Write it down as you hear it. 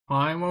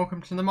Hi and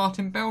welcome to the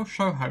Martin Bell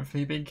Show. Hopefully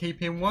you've been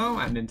keeping well,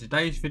 and in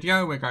today's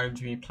video we're going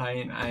to be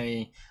playing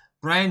a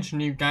brand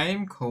new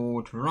game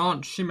called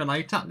Ranch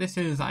Simulator. This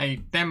is a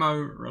demo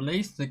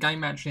release. The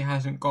game actually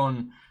hasn't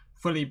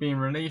fully been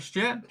released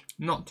yet.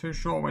 Not too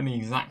sure when the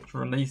exact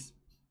release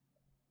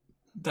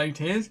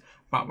date is,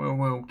 but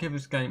we'll give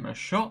this game a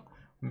shot.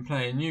 We'll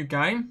play a new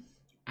game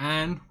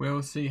and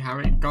we'll see how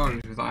it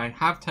goes, because I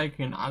have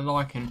taken a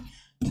liking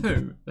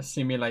to the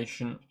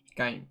simulation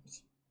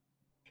games.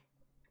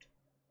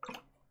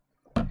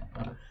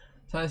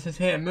 So it says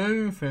here,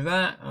 move with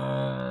that.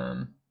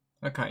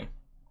 Okay.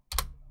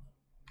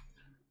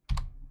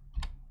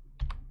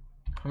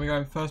 Can we go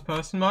in first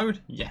person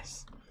mode?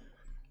 Yes.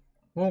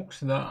 Walk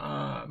to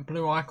the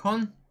blue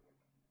icon.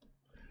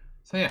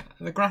 So yeah,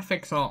 the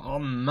graphics are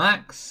on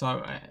max, so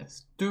I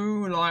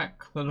do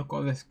like the look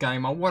of this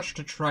game. I watched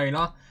the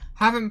trailer,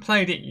 haven't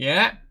played it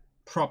yet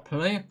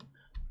properly,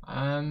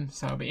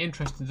 so it'll be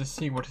interesting to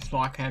see what it's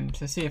like and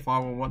to see if I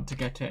will want to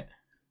get it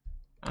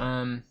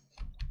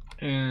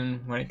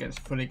when it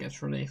fully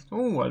gets released.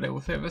 Oh, a little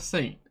bit of a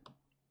seat.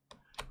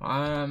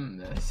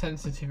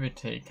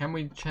 Sensitivity. Can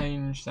we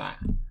change that?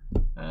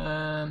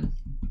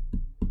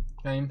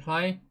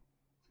 Gameplay.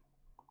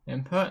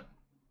 Input.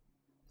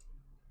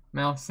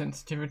 Mouse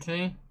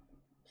sensitivity.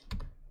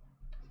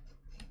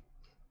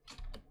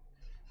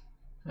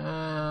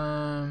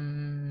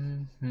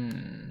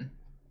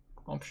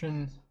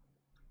 Options.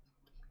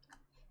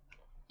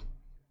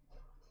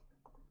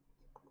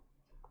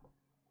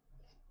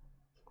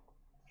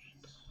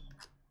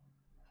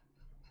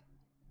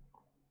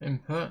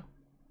 Input.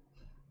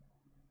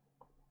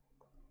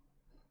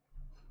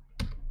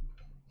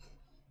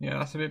 Yeah,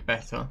 that's a bit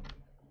better.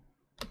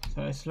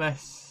 So it's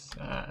less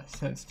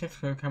sensitive.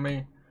 So can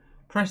we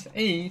press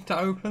E to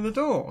open the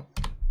door?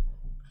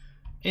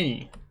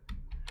 E.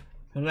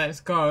 So let's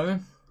go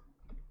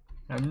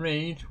and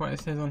read what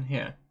it says on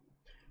here.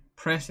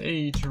 Press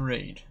E to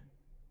read.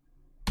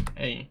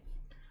 E.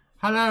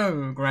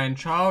 Hello,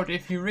 grandchild.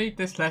 If you read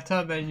this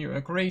letter, then you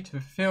agree to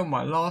fulfill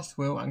my last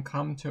will and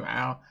come to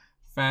our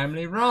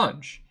family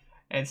ranch.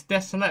 It's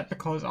desolate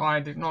because I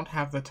did not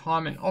have the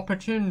time and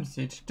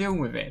opportunity to deal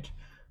with it.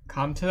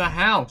 Come to the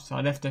house.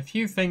 I left a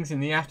few things in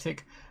the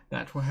attic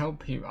that will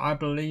help you. I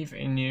believe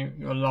in you,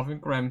 your loving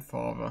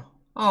grandfather.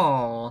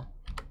 Oh,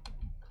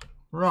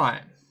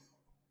 right.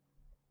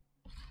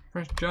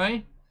 Press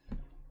J.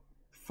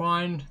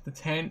 Find the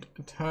tent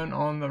and turn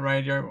on the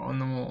radio on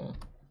the wall.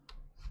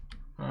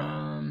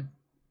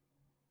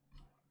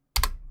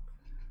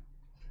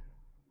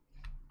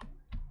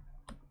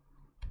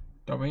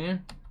 W.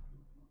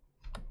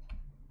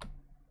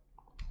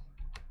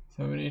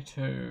 So we need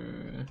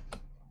to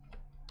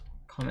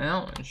come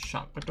out and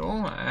shut the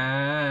door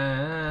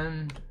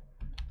and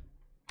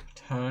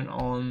turn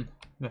on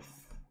the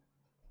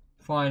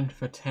find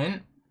the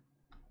tent.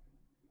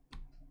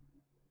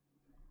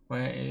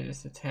 Where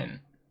is the tent?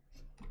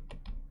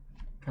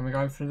 Can we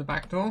go through the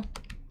back door?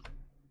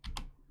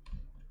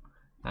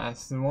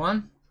 That's the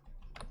one.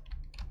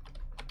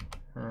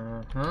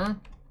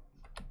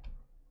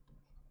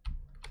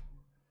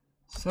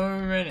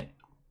 So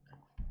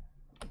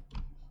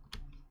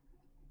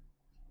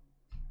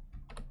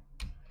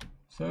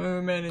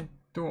many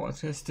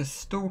doors. It's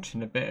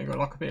distorting a bit. It got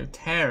like a bit of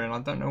tearing. I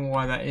don't know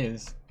why that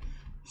is.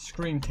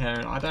 Screen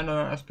tearing. I don't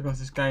know if that's because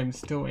this game is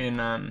still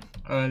in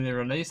early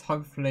release.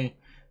 Hopefully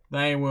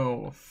they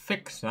will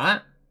fix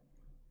that.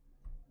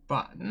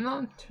 But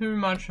not too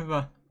much of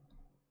a.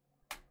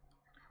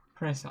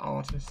 Press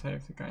R to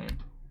save the game.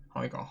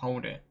 Oh, you gotta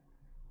hold it.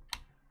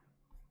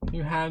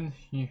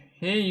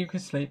 Here you can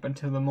sleep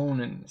until the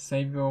morning.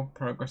 Save your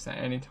progress at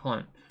any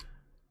time.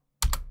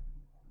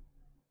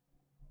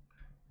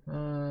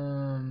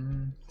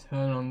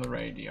 Turn on the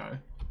radio.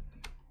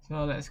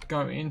 So let's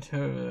go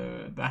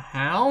into the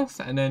house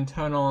and then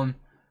turn on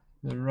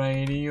the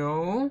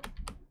radio.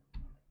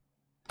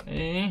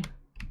 E.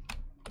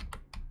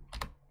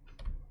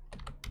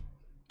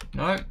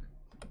 No.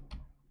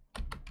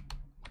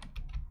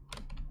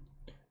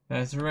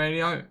 There's the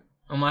radio.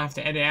 I might have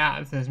to edit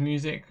out if there's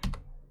music.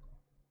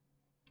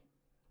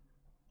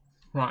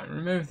 Right,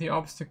 remove the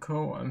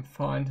obstacle and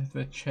find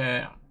the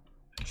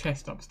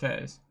chest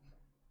upstairs.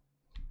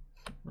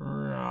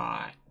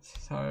 Right,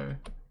 so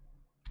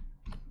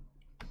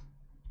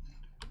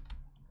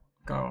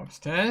go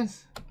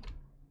upstairs.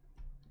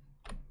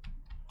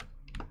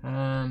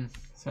 So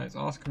it's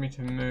asking me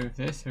to move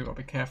this, so we've got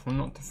to be careful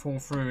not to fall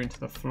through into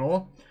the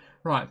floor.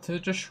 Right, to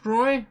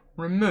destroy,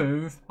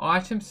 remove,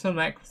 item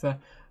select the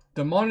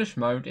demolish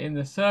mode in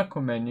the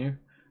circle menu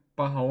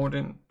by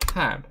holding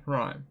tab.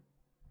 Right.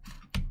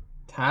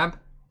 Tab.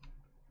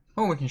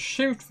 Oh, we can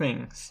shoot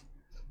things.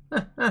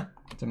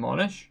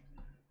 Demolish.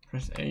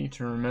 Press E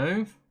to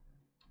remove.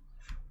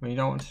 We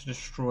don't want to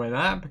destroy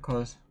that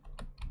because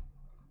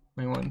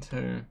we want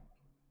to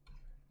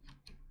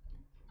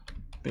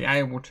be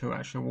able to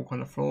actually walk on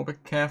the floor. Be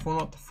careful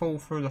not to fall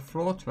through the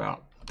floor to our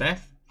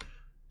death.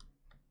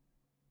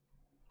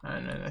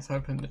 And then let's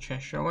open the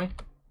chest, shall we?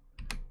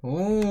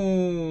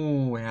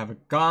 Oh, we have a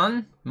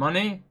gun,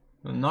 money,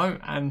 the note,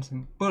 and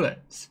some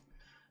bullets.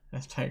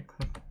 Let's take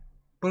the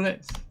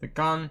bullets, the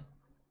gun,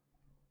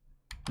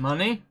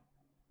 money,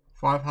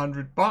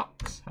 500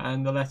 bucks,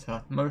 and the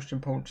letter, most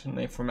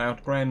importantly from our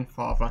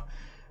grandfather.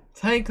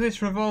 Take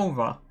this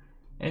revolver.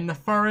 In the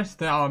forest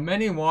there are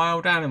many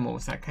wild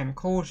animals that can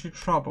cause you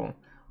trouble.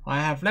 I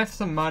have left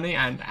some money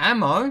and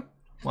ammo.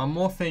 One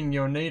more thing,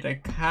 you'll need a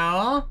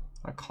car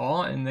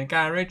in the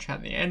garage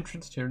at the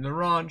entrance to the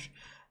ranch.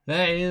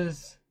 There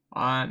is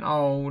an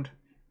old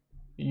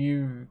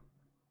UTV.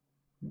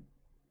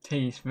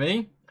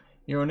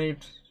 You'll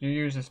need to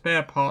use the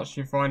spare parts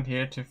you find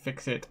here to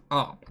fix it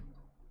up.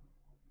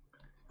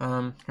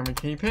 Can we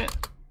keep it?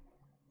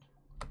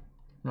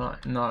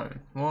 Right, no.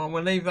 Well,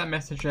 we'll leave that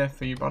message there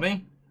for you,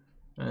 buddy.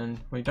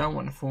 And we don't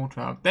want to fall to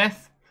our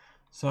death.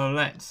 So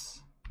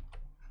let's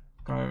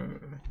go.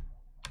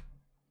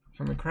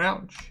 Can we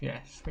crouch?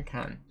 Yes, we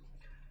can.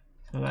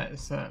 So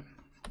let's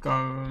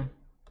go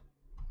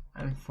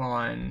and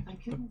find. I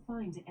couldn't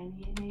find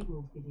any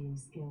enabled video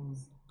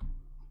skills.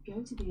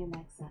 Go to the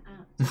Alexa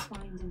app to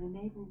find and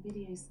enable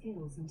video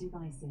skills and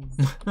devices.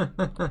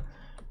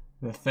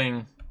 The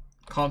thing.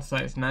 Can't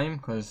say its name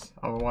because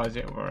otherwise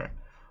it will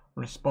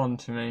respond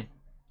to me.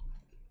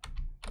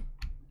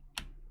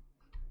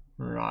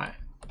 Right.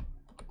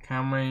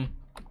 Can we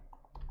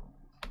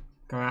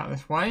go out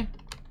this way?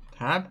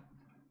 Tab.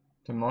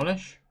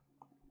 Demolish.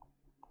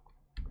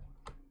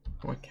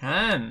 We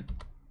can.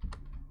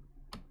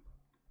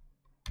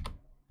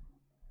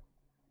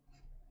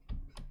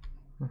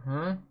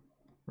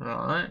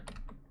 Right.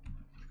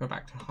 Go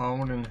back to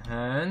hold in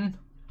hand.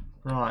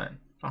 Right.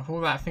 I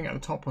thought that thing at the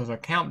top was a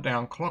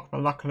countdown clock,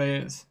 but luckily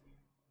it's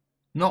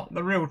not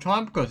the real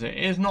time because it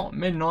is not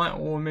midnight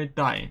or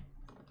midday.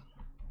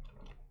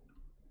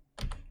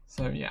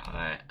 So yeah,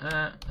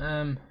 I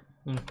am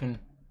looking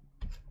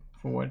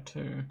forward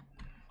to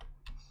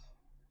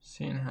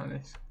seeing how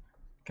this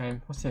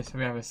game. What's this? So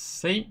we have a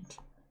seat.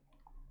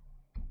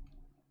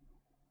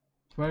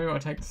 So where we got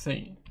to take the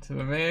seat? To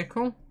the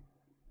vehicle,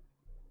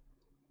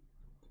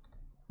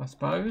 I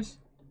suppose.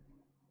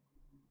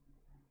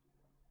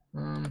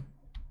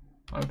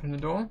 Open the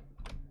door.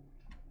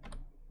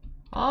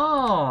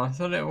 Oh, it's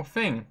a little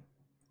thing.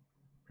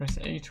 Press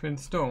E to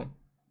install.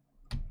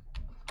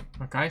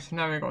 Okay, so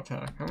now we've got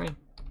to, can we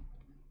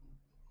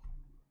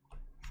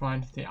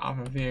find the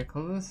other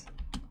vehicles?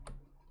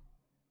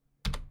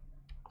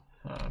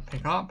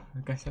 Pick up.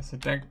 I guess that's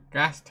a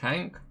gas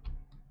tank,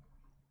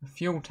 a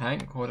fuel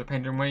tank, or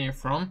depending on where you're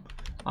from.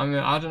 I mean,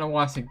 I don't know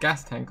why I said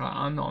gas tank.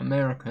 I'm not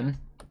American.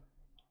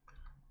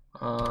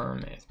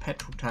 It's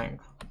petrol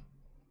tank.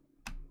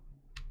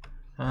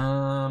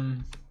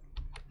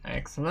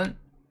 Excellent.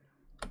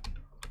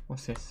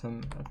 What's this?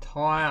 A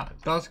tire.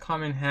 It does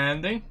come in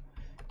handy.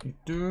 You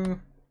do.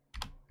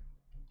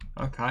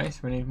 Okay, so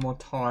we need more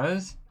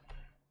tires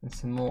and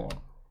some more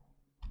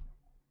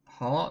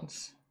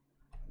parts.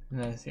 And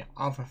there's the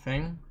other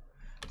thing.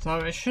 So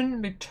it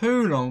shouldn't be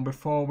too long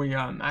before we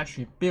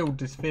actually build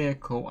this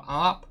vehicle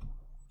up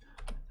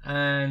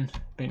and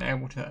being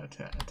able to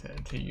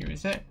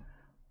use it.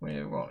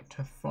 We've got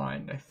to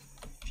find a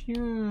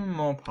few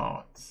more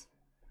parts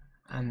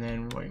and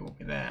then we will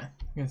be there.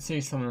 You can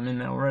see some of them in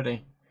there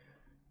already.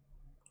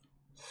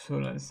 So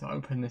let's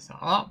open this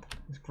up.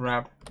 Let's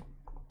grab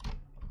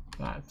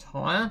that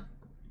tire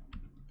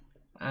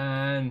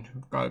and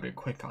go a bit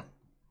quicker.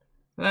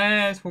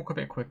 Let's walk a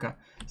bit quicker.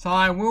 So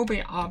I will be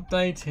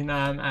updating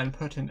and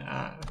putting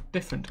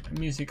different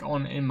music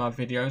on in my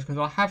videos because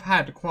I have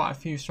had quite a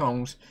few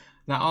songs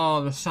that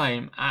are the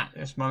same at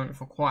this moment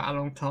for quite a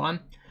long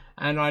time.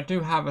 And I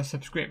do have a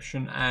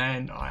subscription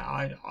and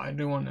I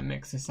do want to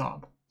mix this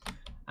up.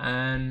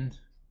 And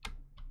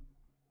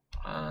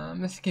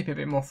let's keep it a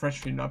bit more fresh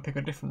for you. I'll pick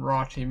a different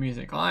variety of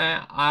music.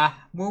 I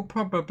will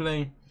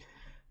probably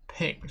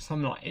pick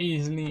some like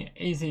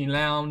easy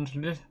lounge.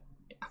 I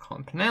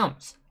can't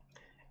pronounce.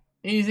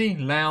 Easy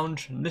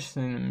lounge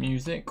listening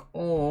music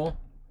or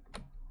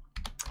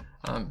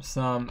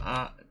some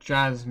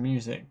jazz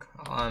music.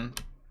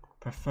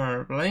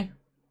 Preferably.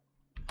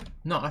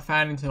 Not a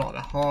fan into like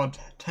the hard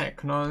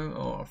techno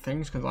or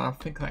things because I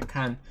think that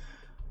can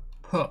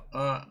put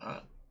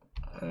a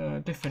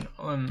different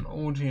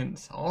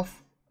audience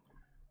off.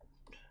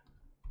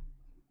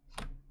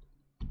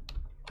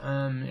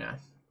 Yeah.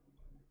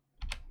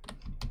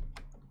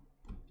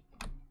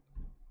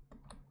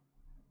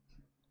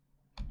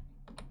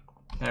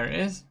 There it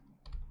is.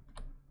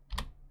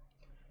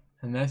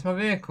 And there's my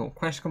vehicle.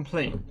 Quest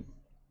complete.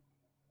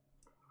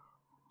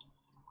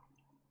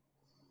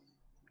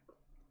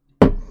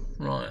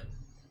 Right.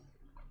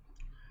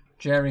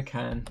 Jerry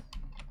can.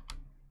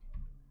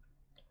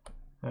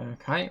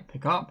 Okay,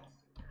 pick up.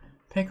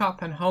 Pick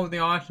up and hold the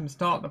item,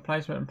 start the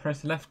placement and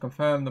press left to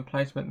confirm the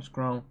placement and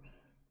scroll.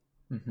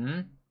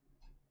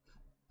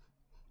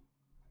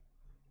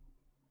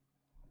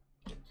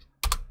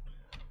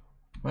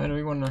 Where do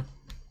we want to?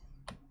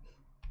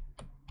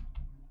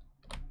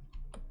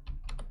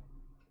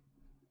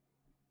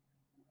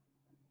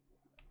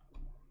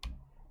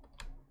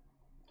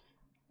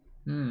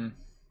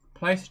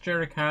 Place a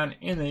jerry can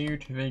in the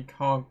UTV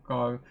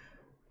cargo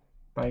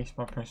base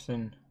by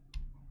pressing.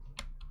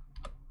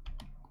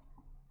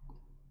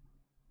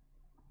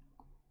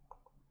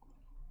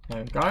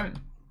 There we go.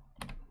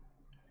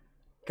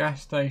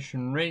 Gas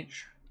station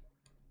reach.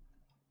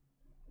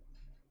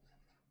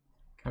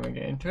 Can we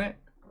get into it?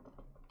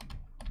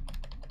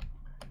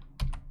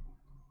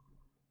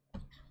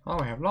 Oh,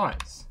 we have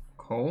lights.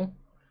 Cool.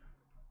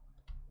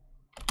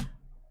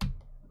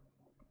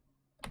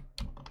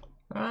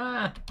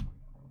 Ah.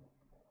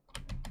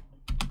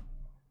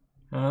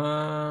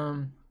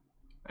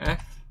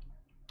 F.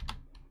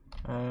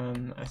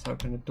 Let's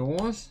open the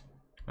doors.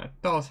 That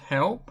does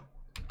help.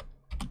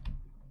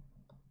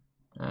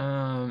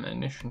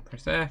 Ignition,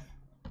 press F.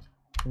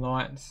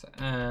 Lights,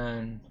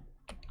 and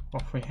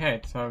off we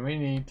head. So we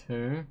need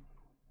to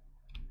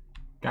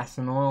gas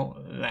and oil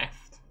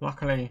left.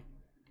 Luckily,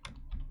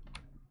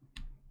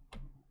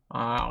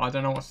 I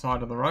don't know what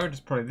side of the road. It's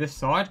probably this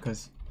side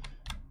because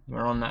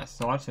we're on that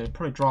side. So you're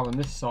probably driving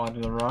this side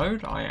of the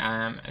road, I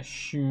am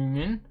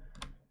assuming.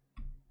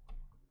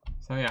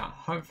 So yeah,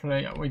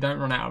 hopefully we don't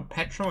run out of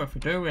petrol. If we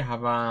do, we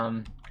have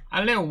a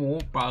little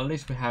walk, but at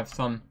least we have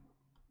some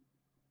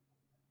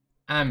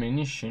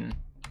ammunition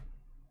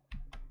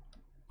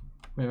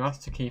with us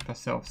to keep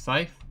ourselves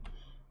safe.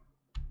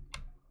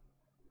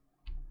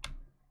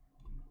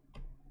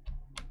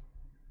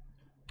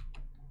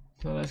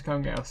 So let's go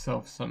and get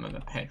ourselves some of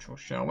the petrol,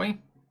 shall we?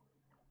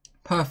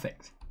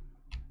 Perfect.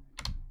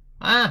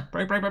 Ah,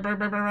 brake, brake, brake, brake,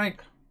 brake,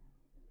 brake.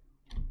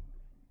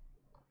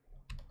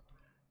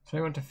 So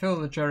we want to fill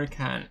the jerry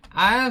can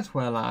as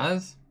well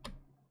as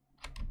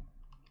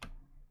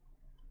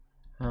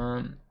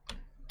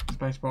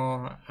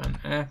spacebar and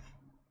F.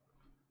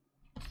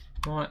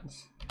 Right,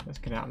 let's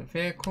get out of the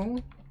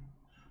vehicle.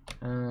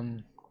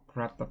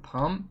 Grab the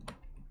pump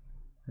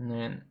and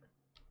then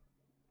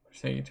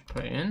proceed to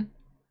put in.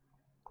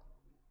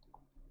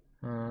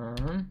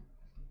 Do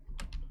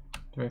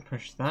we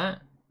push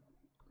that?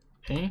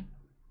 E.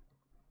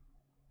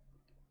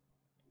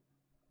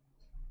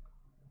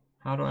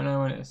 How do I know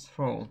when it's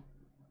full?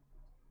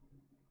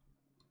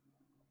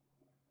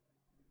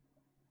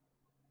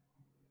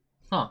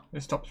 Ah,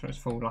 it stops when it's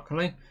full,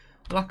 luckily.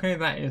 Luckily,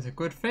 that is a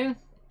good thing,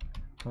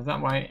 because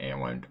that way it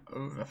won't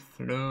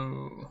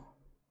overflow.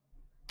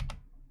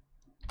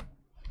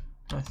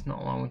 That's not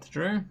what I want to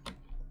do.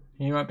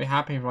 He won't be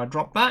happy if I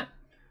drop that.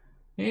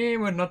 He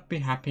would not be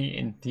happy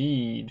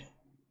indeed.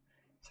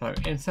 So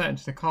insert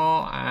into the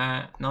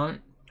car. No.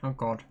 Oh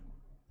god.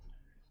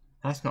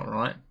 That's not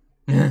right.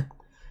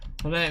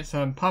 So let's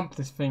pump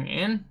this thing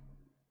in.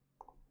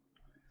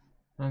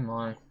 Oh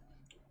my.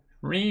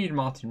 Read,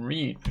 Martin,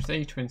 read. Press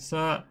E to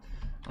insert.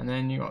 And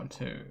then you got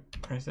to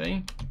press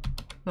E.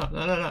 Look,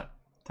 look, look, look.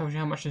 Tells you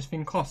how much this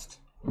thing cost.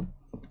 I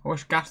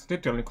wish gas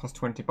did only cost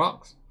 20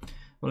 bucks.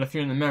 Well, if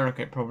you're in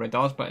America, it probably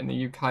does, but in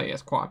the UK,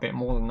 it's quite a bit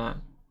more than that.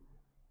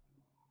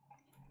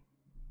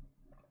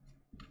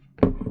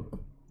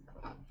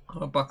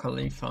 A buck a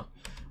litre.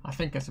 I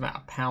think it's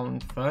about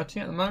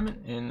 £1.30 at the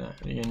moment in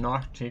the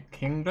United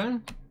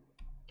Kingdom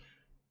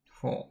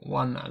for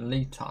 1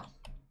 litre.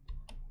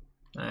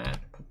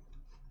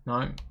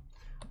 No,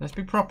 let's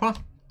be proper.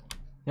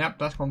 Yep,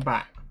 that's gone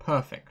back.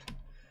 Perfect.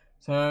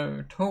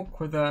 So talk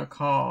with a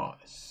car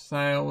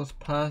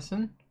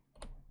salesperson.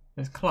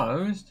 It's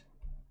closed.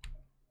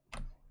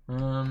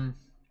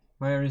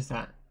 Where is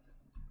that?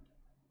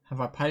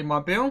 Have I paid my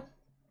bill?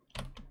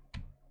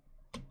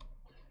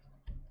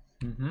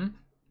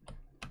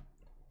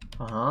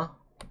 Oh,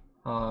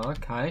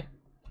 okay.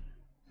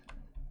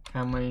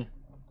 Can we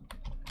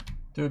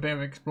do a bit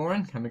of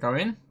exploring? Can we go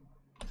in?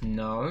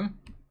 No.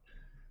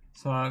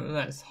 So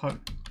let's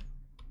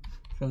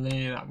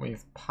hopefully that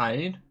we've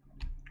paid,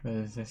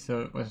 because this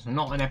was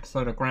not an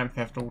episode of Grand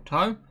Theft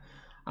Auto.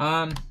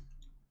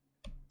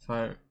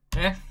 So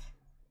F,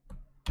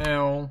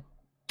 L,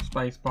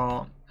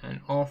 spacebar, and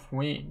off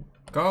we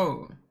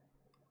go.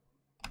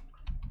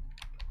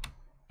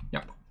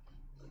 Yep.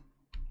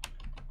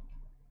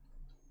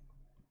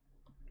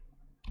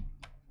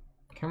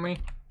 Can we?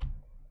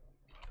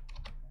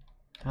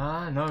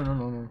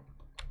 No.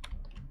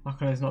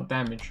 Luckily there's not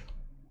damage.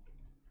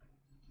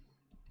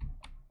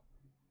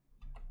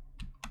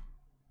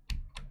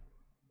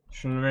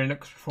 Should have really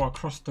looked before I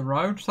crossed the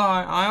road. So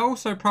I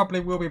also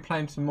probably will be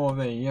playing some more of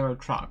the Euro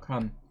Truck.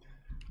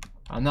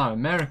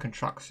 American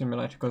Truck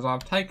Simulator, because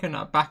I've taken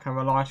back a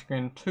light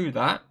again to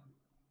that.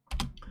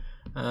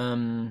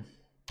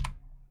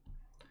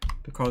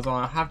 Because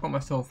I have got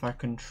myself a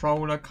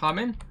controller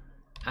coming.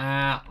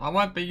 I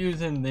won't be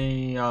using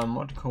the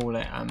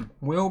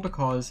wheel,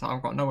 because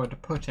I've got nowhere to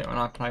put it when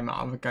I play my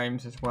other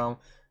games as well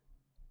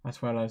as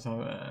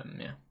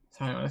yeah.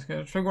 So let's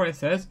go through what it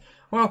says.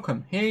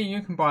 Welcome. Here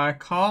you can buy a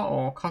car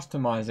or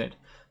customize it.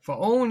 For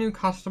all new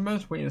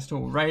customers, we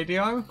install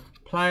radio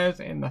players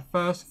in the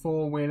first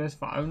 4 wheelers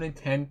for only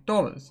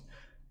 $10.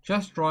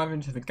 Just drive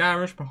into the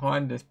garage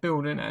behind this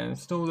building and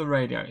install the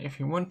radio. If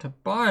you want to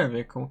buy a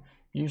vehicle,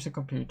 use the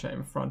computer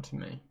in front of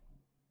me.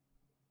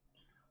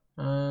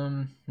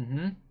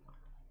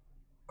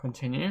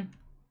 Continue.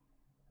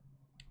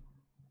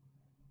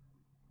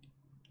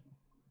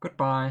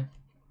 Goodbye.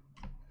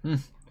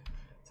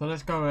 So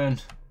let's go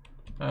and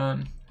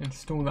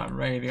install that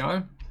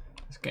radio.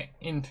 Let's get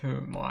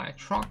into my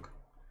truck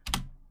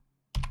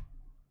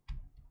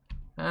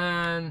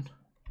and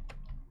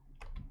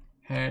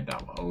head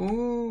up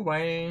all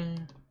way.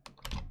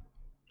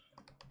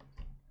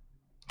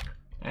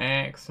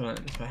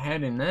 Excellent. So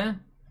head in there.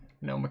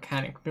 Little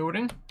mechanic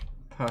building.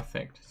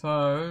 Perfect.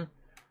 So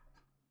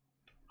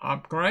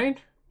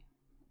upgrade.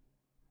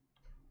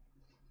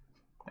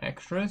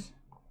 Extras.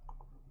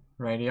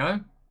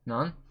 Radio.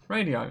 None.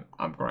 Radio.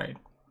 Upgrade.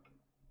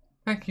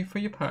 Thank you for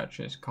your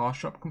purchase. Car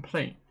shop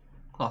complete.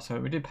 Oh, so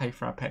we did pay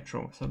for our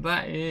petrol. So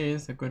that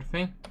is a good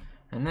thing.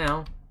 And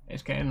now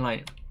it's getting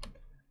late.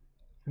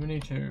 We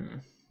need to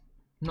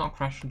not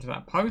crash into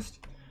that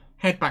post.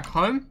 Head back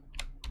home.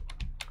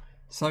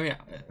 So yeah,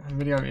 the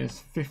video is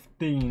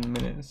 15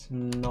 minutes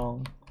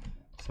long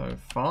so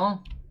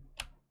far.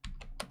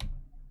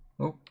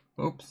 Oh,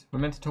 oops. We're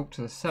meant to talk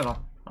to the seller.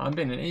 I'm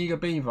being an eager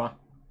beaver.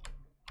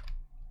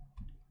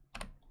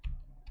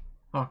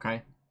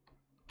 Okay.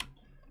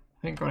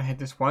 I think I'm gonna head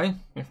this way.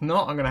 If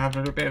not, I'm gonna have a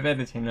little bit of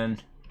editing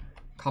and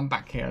come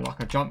back here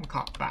like a jump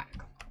cut back.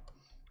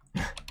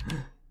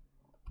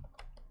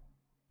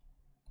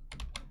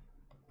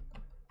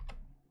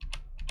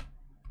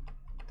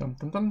 Dum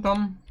dum dum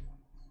dum.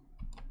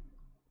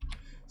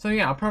 So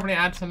yeah, I'll probably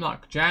add some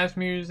like jazz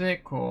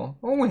music or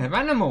we have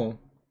animal.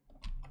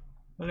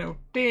 A little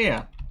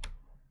deer.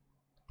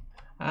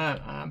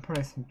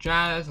 Probably some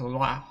jazz or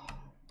light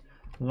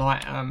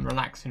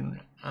relaxing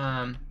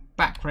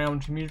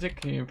background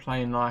music. You're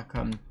playing like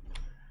what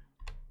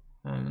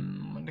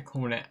do they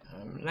call it?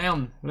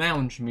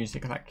 Lounge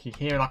music, like you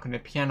hear like on the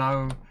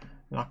piano,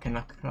 like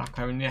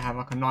when you have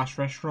like a nice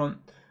restaurant.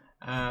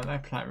 They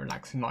play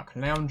relaxing like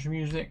lounge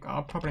music.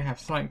 I'll probably have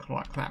something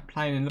like that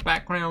playing in the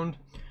background.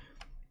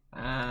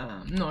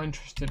 I'm not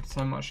interested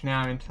so much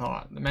now into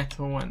like the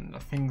metal and the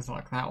things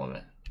like that or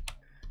the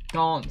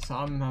dance.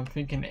 I'm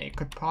thinking it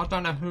could. I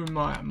don't know who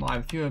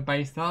my viewer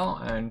base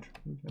are and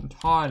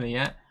entirely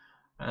yet.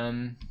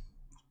 And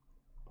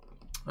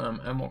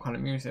what kind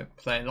of music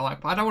they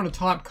like. But I don't want to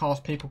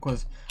typecast people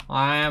because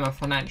I am a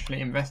financially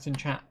investing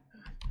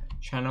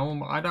channel.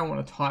 But I don't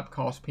want to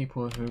typecast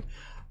people who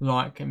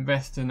like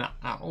invest in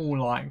at all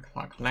like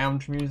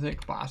lounge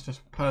music. But that's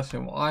just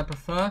personally what I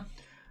prefer.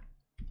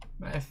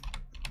 But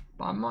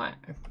I'm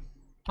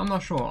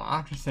not sure. I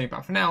have to see.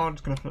 But for now, I'm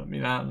just gonna put me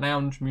that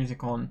lounge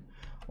music on,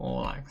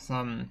 or like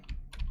some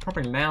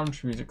probably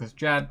lounge music because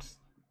jazz.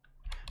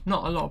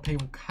 Not a lot of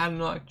people can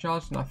like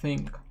jazz, and I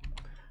think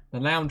the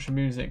lounge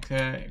music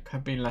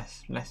could be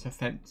less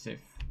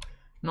offensive.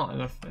 Not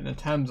in the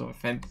terms of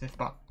offensive,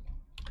 but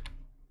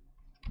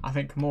I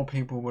think more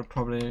people would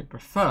probably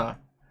prefer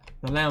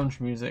the lounge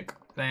music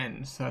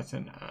than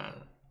certain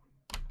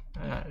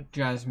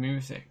jazz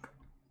music.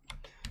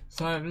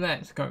 So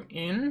let's go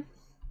in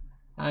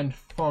and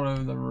follow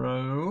the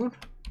road.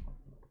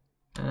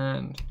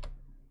 And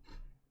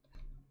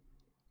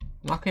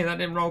lucky that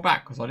didn't roll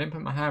back because I didn't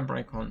put my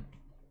handbrake on.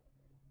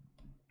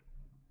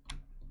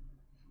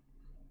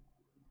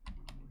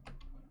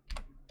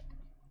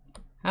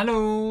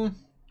 Hello.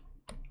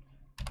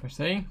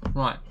 Proceed.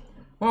 Right.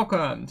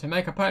 Welcome. To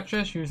make a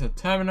purchase, use the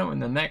terminal in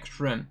the next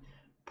room.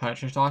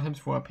 Purchased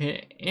items will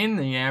appear in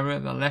the area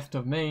to the left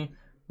of me.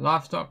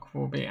 Livestock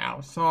will be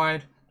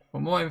outside. For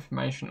more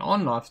information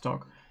on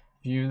livestock,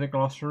 view the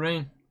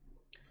glossary.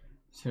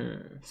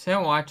 To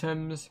sell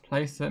items,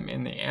 place them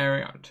in the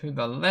area to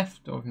the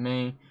left of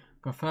me.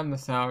 Confirm the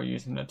sale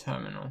using the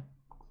terminal.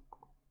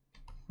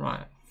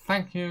 Right.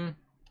 Thank you.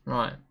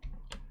 Right.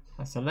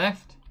 That's the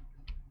left.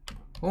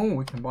 Oh,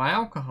 we can buy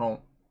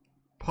alcohol,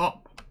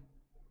 pop,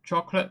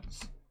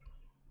 chocolates.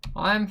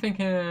 I'm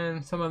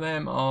thinking some of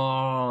them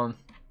are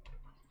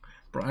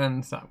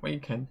brands that we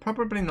can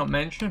probably not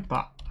mention,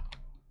 but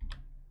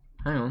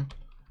hang on.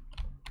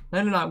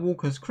 They look like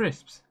Walker's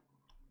Crisps.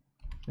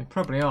 They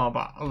probably are,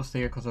 but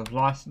obviously because of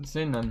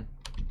licensing and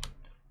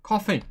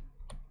coffee.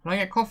 Can I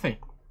get coffee?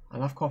 I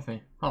love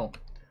coffee. Oh,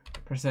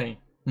 proceed.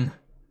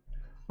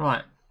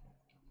 Right.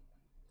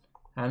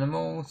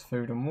 Animals,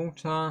 food and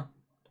water.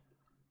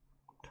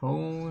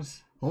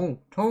 Tools. Oh,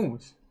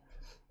 tools.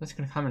 That's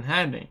going to come in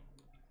handy.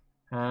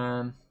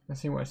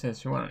 Let's see what it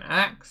says. You want an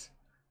axe,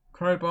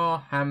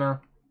 crowbar,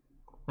 hammer.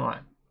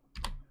 Right.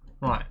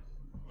 Right.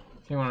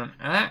 So you want an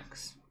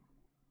axe,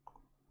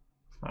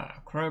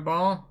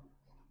 crowbar.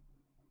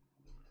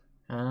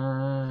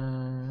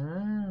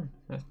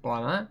 Let's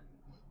buy that.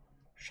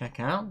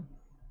 Check out.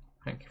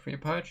 Thank you for your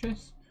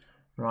purchase.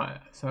 Right.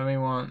 So we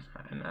want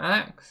an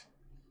axe.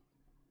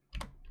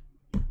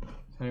 So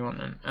we want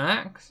an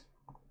axe.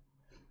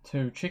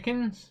 2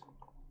 chickens.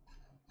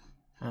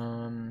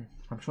 I'm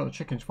sure the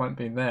chickens won't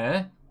be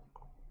there.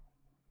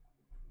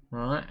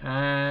 Right,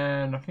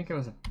 and I think it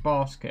was a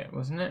basket,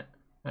 wasn't it?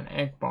 An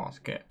egg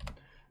basket.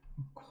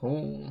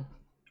 Cool.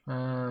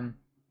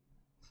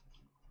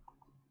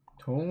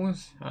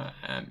 Tools.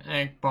 An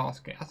egg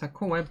basket. That's a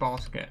cool egg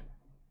basket.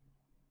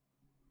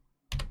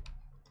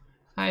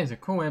 That is a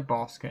cool egg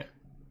basket.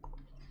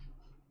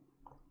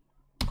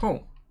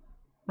 Cool.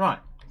 Right.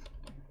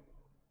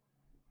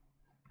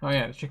 Oh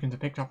yeah, the chickens are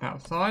picked up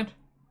outside.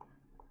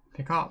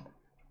 Pick up.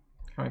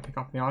 Can we pick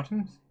up the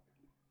items?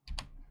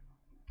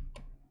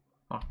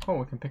 Oh, cool.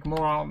 We can pick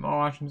more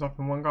items up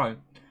in one go.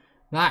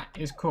 That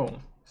is cool.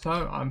 So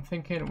I'm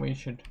thinking we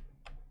should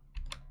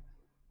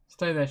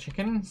stay there,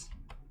 chickens.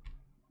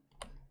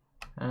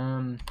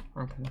 Open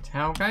the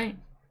tailgate.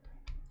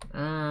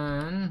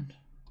 And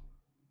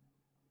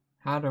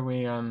how do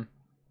we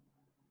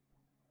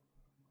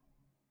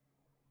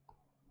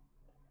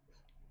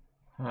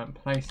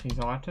place these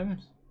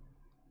items?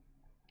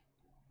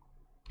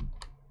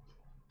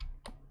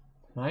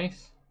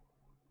 Place.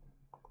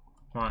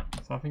 Right,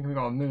 so I think we've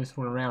got to move this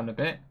all around a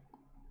bit.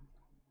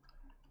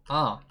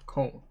 Ah,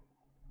 cool.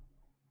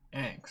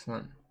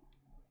 Excellent.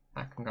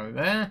 That can go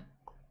there.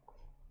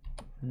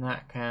 And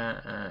that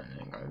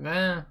can go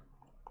there.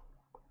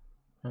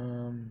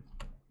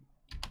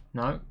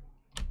 No.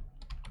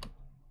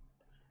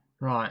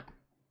 Right.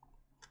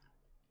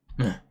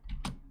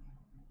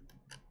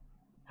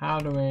 How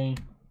do we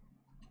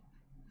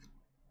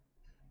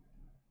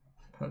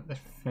put the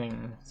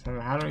thing? So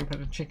how do we put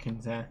the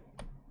chickens there?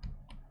 Can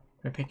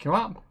we pick you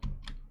up?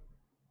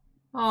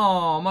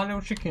 Oh, my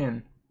little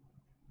chicken.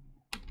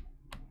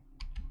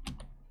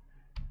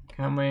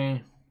 Can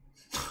we?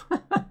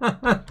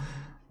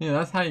 Yeah,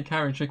 that's how you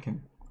carry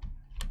chicken.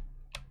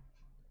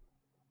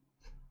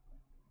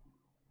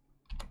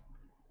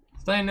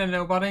 Stay in there,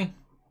 little buddy.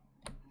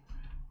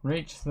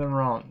 Reach the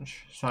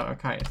ranch. So,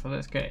 okay, so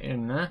let's get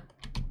in there.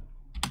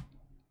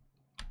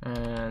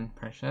 And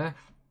press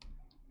F.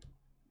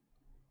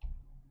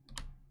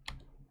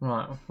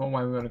 Right, what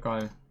way we gotta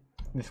go?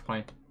 This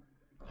way.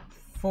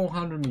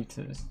 400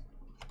 meters.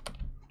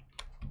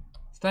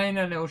 Stay in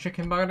there, little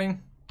chicken buddy.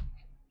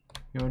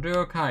 You'll do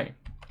okay.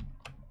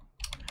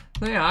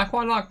 So yeah, I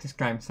quite like this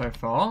game so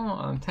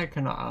far. I'm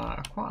taking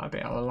quite a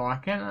bit of a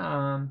liking.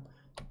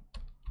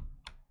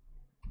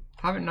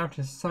 Haven't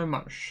noticed so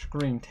much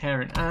screen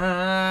tearing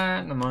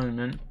at the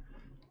moment,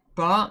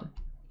 but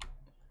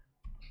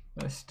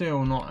it's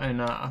still not in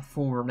a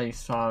full release,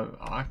 so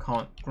I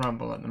can't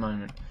grumble at the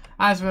moment.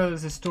 As well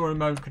as the story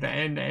mode could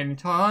end at any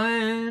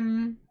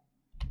time.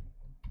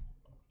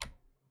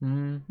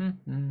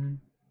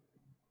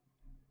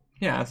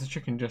 Yeah, as the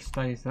chicken just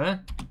stays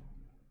there.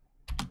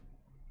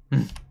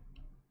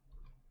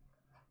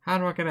 How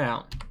do I get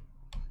out?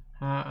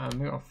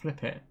 We gotta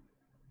flip it.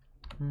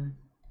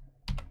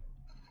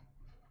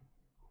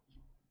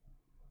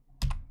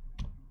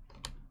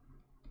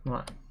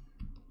 Right.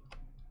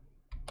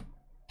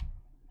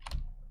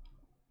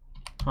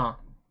 Huh.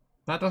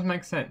 That does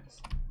make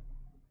sense.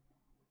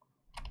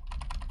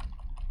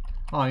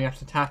 Oh, you have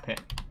to tap it.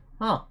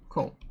 Oh,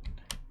 cool.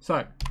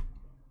 So,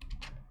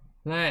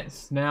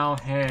 let's now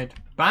head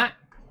back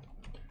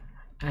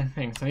and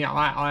things. So yeah,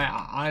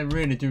 I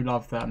really do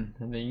love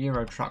the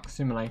Euro Truck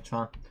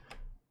Simulator.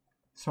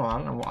 Sorry, I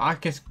don't know what, I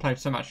guess I played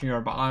so much Euro,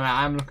 but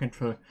I am looking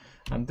to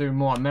do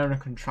more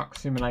American Truck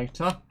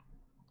Simulator,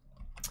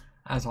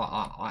 as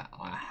I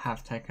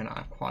have taken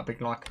quite a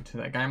big liking to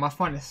that game. I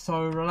find it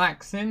so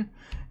relaxing.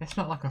 It's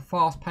not like a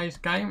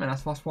fast-paced game, and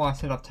that's why I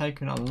said I've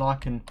taken a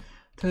liking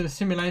to the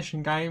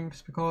simulation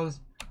games, because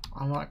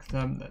I like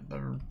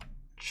the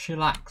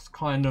chillax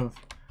kind of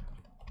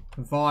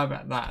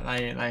vibe that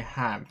they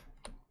have.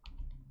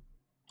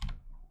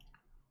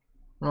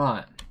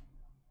 Right,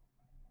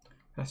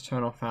 let's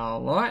turn off our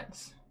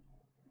lights.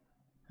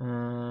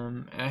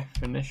 F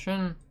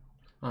ignition.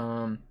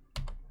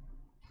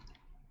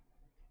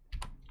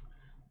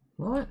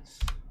 Lights,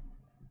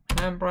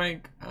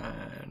 handbrake,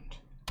 and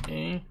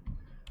E.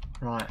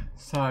 Right,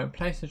 so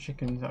place the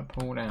chickens that are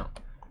pulled out.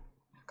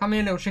 Come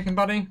here, little chicken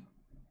buddy.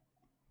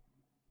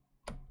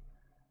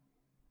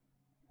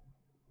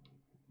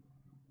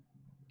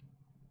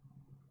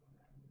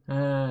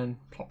 And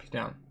plop you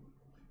down.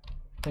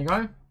 There you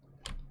go.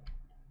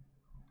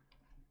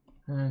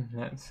 And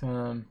let's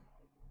go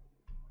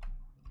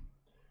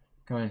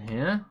in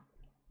here.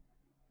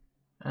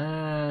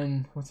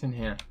 And what's in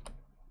here?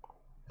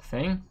 The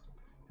thing.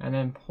 And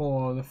then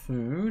pour the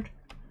food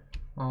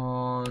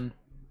on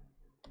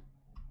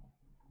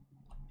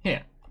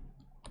here.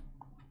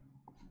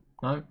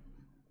 No.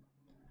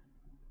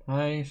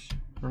 Place,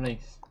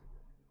 release.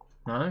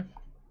 No.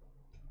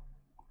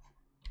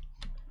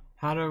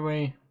 How do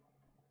we?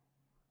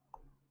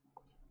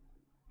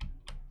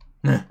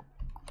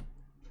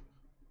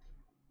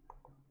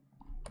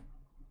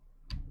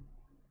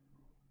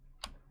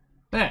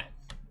 There.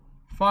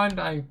 Find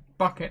a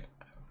bucket.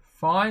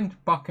 Find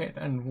bucket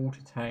and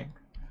water tank.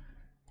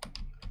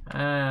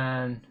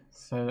 And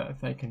so that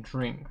they can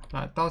drink.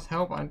 That does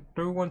help. I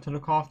do want to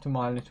look after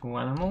my little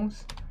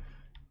animals.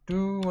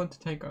 Do want to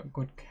take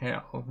good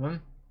care of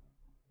them.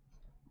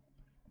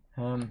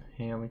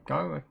 Here we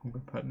go. I can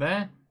put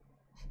there.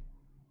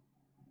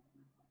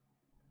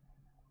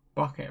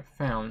 Bucket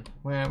found.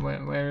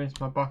 Where is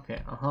my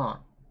bucket?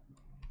 Aha.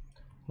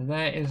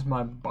 There is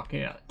my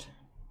bucket.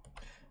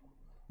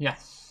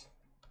 Yes.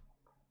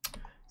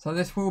 So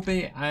this will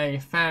be a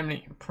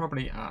family,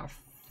 probably a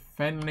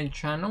friendly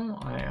channel.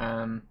 I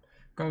am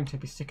going to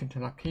be sticking to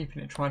like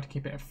keeping it, trying to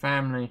keep it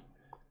family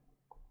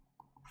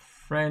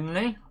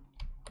friendly.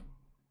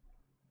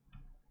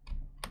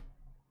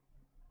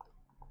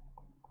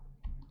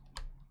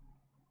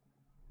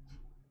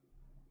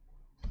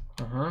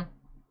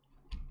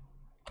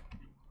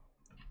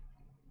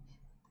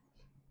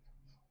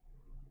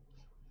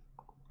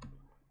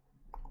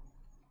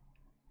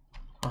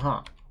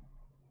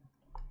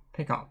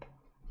 Pick up.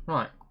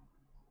 Right.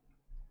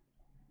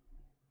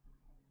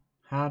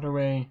 How do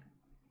we...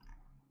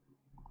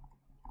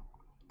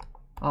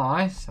 Oh,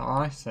 I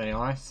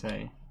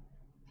see.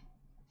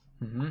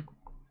 And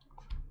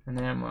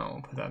then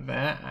we'll put that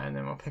there, and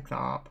then we'll pick that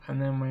up, and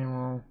then we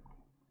will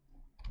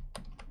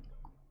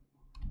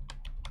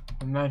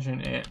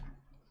imagine it.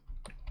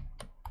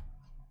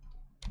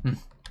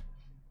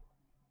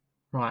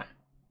 Right.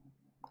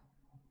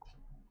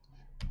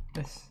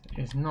 This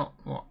is not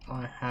what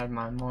I had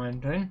my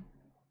mind doing.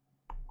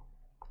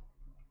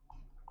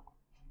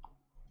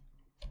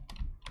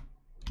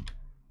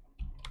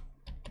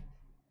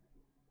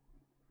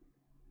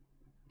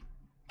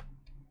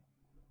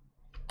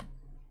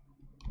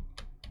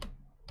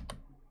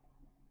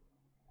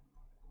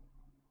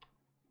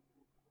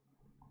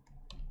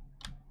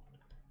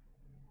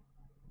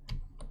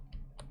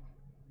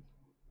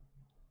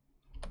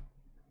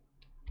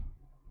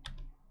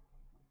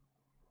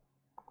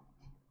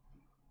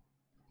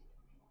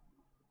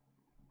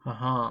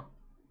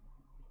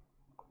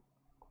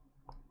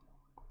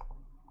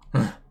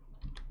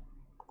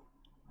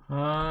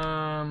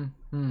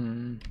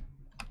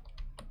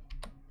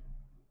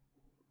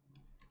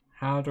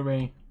 How do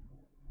we...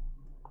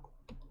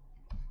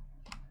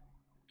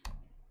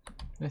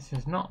 This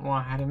is not what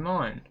I had in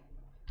mind.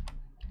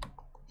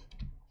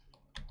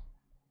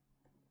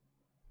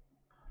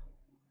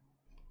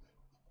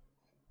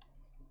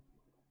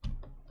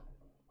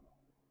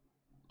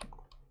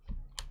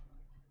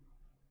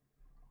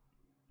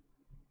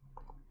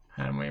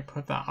 And we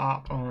put that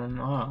up on...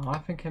 Oh, I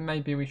think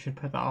maybe we should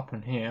put that up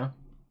on here.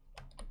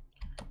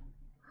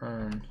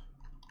 And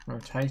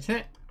rotate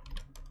it.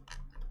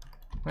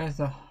 Where's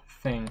the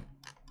thing?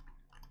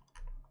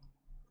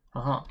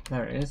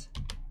 There it is.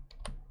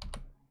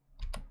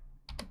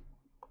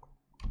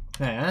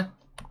 There.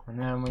 And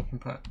then we can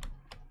put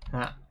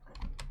that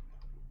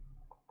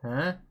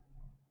there.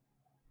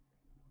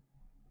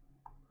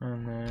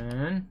 And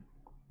then...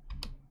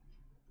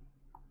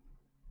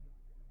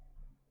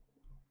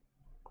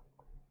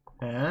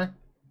 there.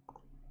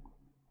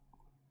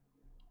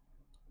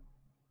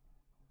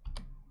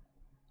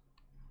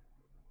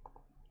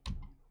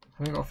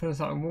 Have we got to fill this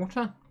up with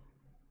water?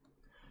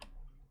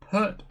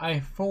 Put a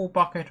full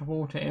bucket of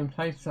water in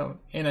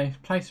a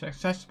place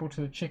accessible to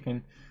the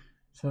chicken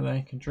so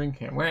they can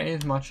drink it. Where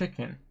is my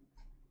chicken?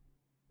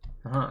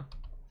 So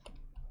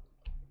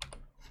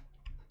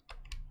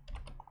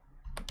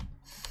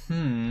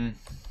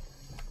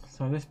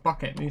this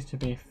bucket needs to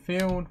be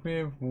filled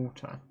with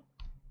water.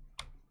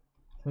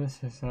 So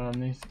this is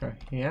needs to go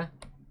here.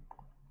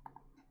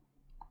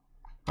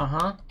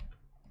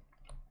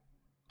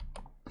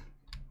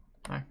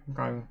 That can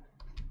go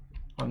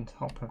on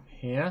top of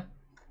here,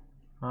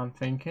 I'm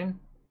thinking.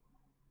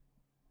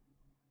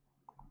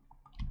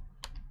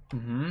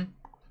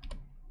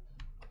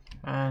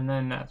 And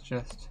then that's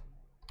just...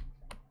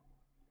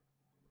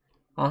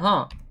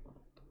 Now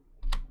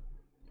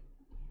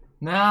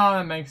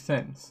that makes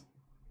sense.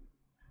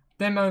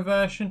 Demo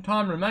version,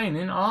 time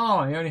remaining. You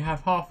only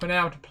have half an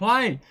hour to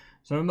play,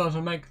 so we might as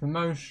well make the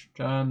most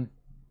of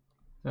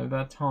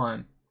that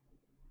time.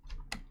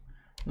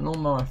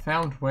 Lawnmower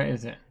found. Where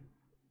is it?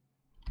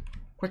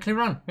 Quickly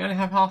run. We only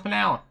have half an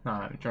hour. No,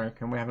 I'm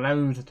joking. We have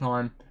loads of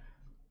time.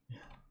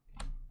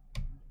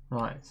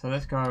 Right, so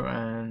let's go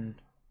and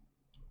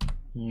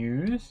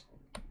use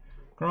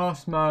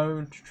grass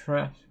mowed,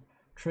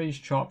 trees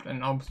chopped,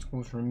 and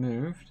obstacles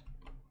removed.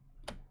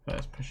 So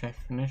let's push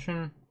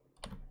definition.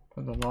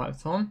 Put the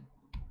lights on.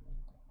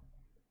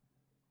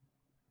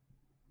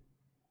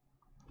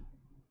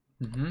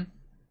 So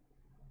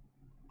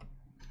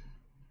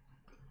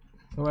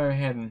where are we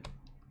heading?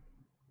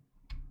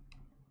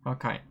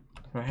 Okay.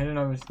 We're heading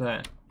over to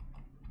there.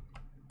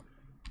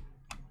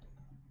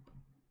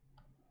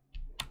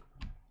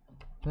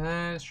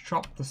 Let's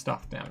chop the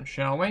stuff down,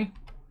 shall we?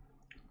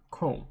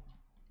 Cool.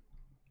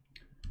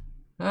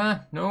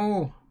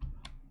 No.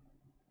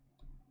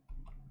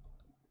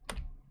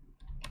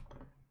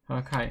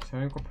 Okay, so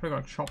we've probably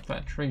got to chop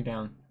that tree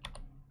down.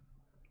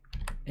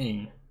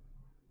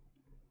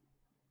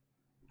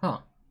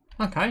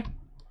 Okay.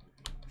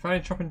 If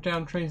only chopping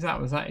down trees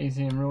that was that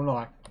easy in real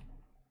life.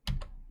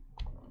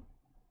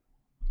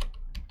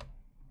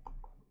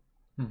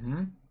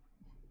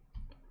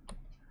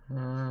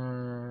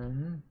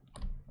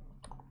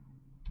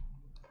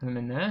 Put them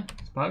in there,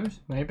 I suppose,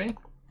 maybe.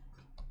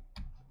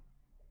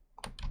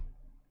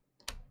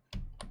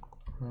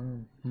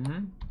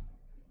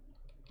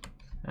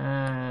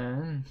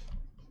 And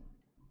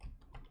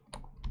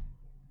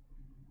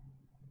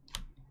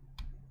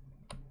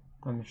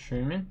I'm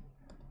assuming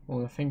all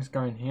the things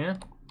go in here.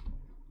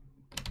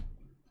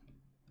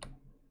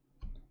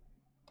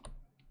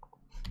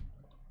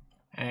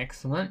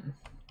 Excellent.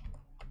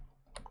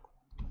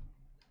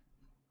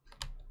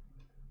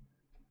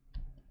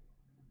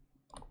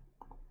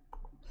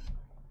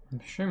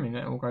 I'm assuming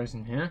that all goes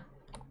in here.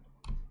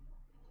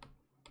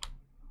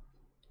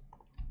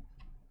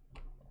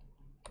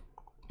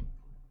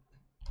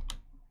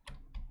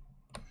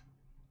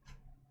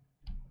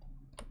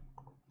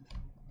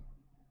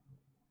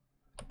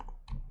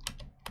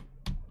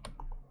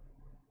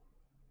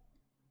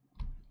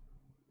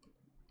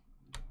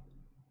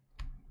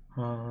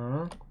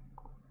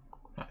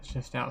 That's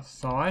just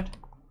outside.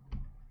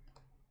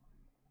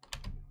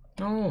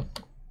 Oh.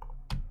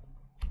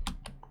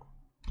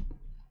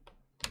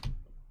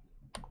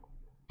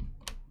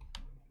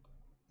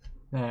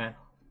 There.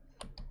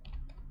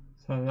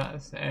 So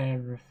that's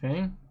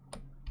everything.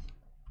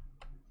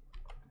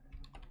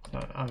 So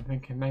I'm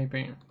thinking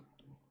maybe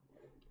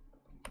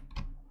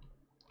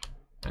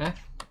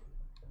F.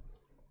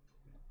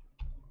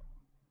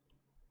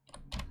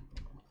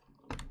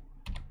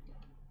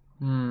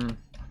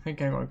 I think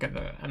I've got to get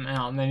them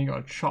out, and then you've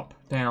got to chop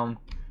down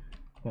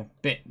the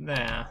bit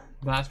there.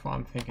 That's what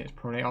I'm thinking. It's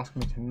probably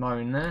asking me to mow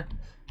in there.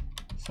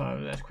 So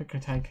let's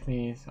quickly take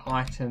these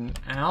items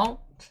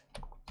out,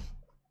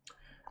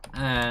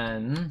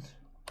 and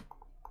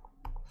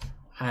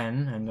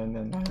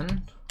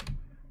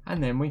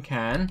then we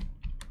can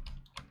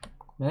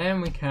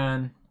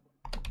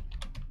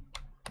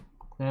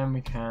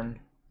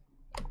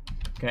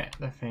get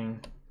the thing,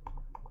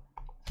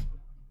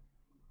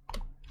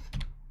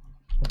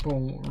 the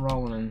ball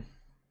rolling,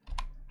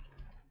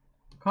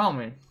 can't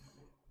we?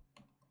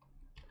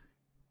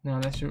 Now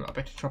let's do a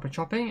bit of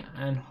chopping,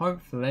 and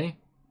hopefully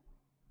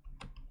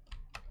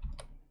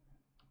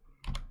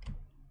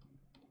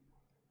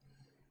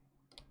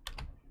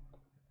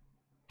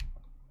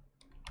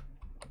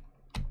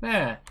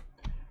there.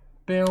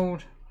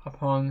 Build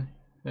upon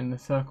in the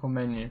circle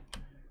menu.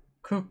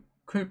 Coop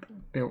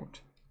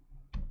built.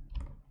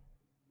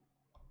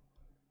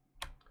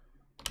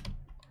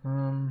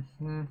 Right,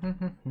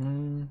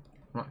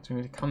 so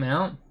we need to come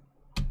out.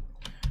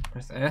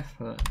 Press F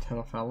to turn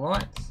off our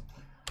lights,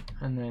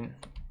 and then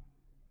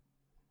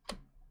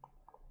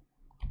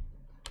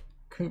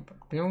coop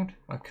build.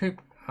 A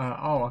coop.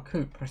 A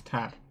coop. Press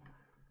tab.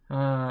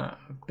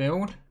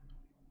 Build.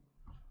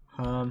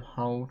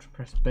 Hold.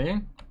 Press B.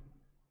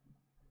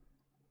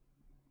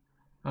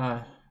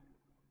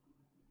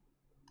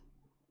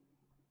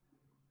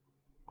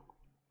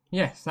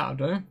 Yes, that'll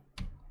do.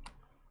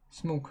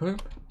 Small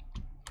coop.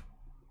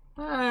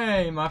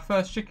 Hey, my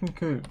first chicken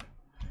coop.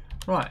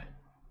 Right.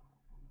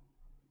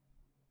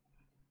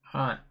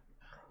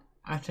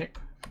 Attic.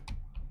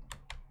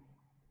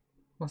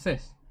 What's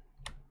this?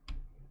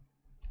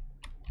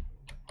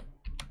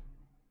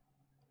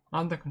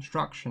 Under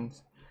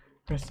constructions.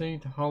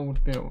 Proceed to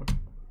hold build.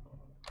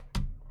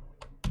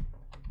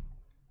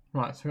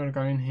 Right, so we're going to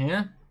go in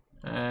here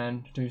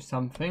and do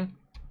something.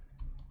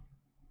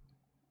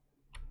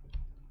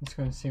 Let's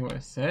go and see what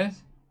it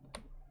says.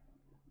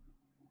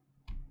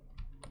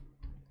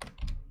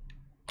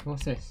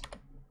 What's this?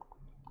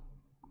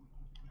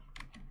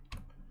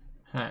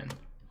 Hand.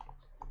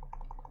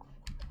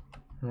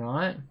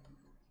 Right.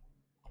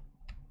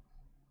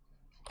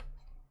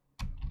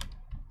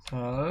 So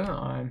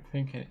I'm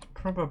thinking it's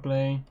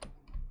probably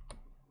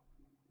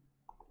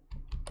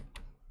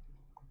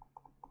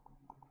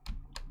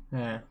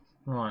there.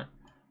 Right.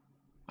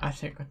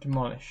 Attic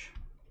demolish.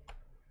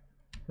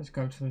 Let's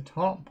go to the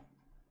top.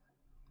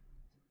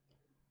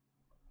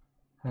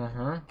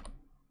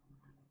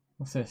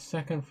 What's this?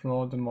 Second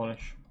floor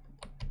demolish.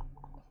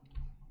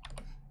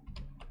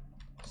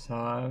 So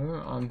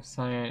I'm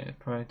saying it's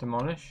probably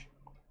demolish.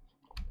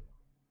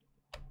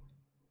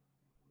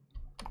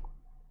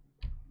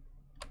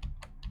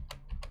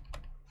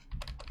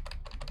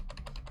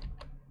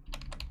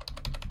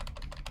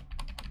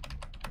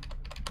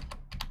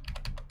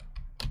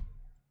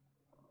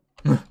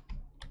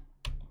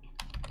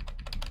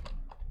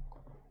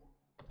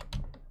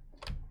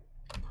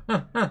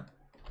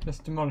 Let's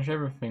demolish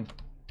everything.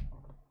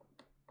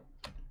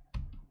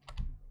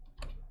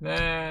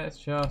 Let's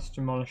just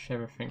demolish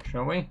everything,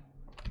 shall we?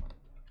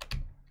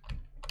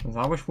 Because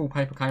I wish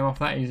wallpaper came off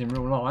that easy in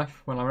real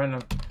life. When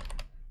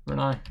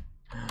I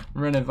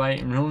renovate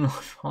in real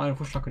life, I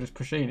wish I could just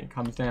push it and it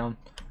comes down.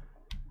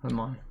 Never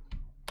mind.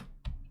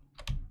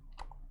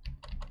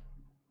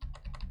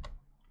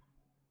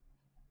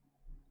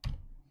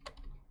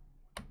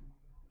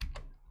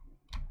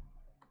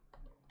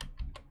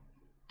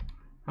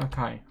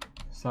 Okay,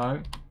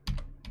 so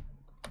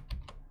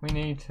we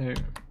need to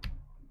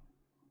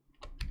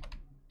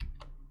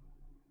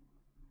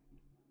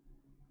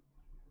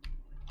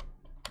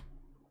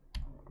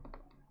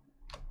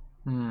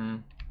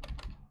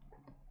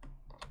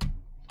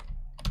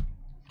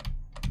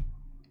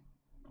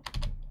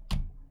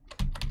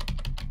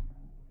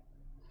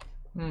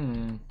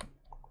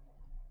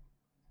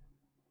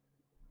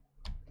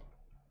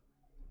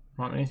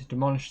Right, we need to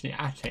demolish the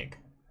attic.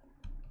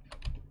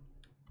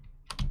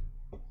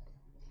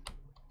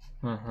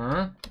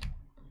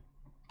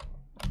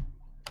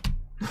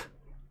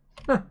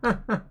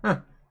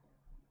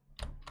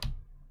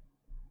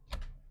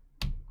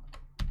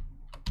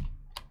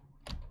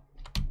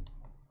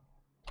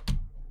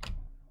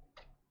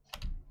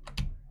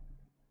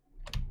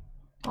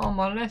 Oh,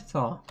 my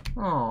letter.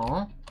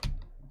 Oh.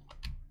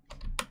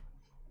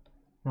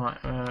 Right,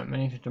 we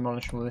need to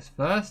demolish all this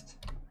first.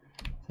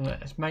 So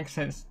that makes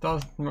sense.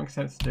 Does make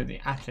sense to do the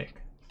attic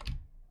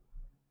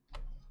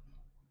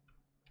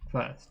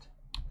first.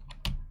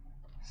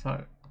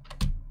 So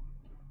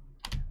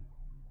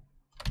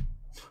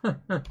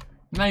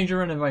major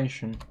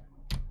renovation.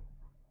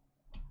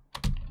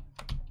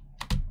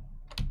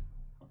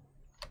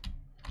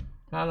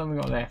 How long we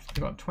got left?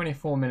 We've got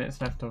 24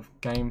 minutes left of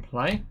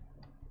gameplay.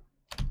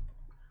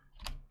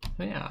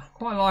 So yeah,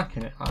 quite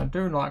liking it. I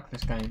do like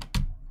this game.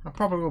 I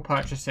probably will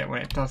purchase it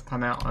when it does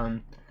come out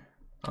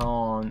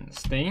on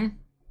Steam.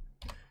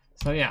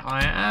 So yeah,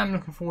 I am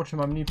looking forward to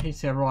my new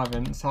PC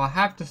arriving. So I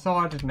have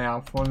decided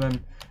now for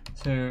them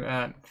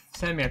to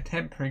send me a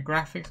temporary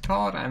graphics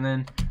card, and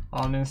then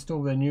I'll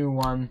install the new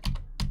one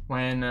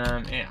when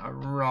it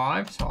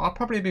arrives. So I'll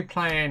probably be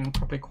playing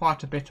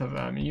quite a bit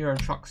of Euro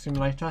Truck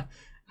Simulator,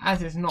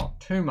 as it's not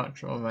too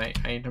much of a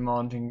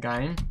demanding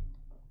game.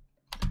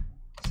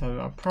 So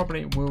I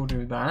probably will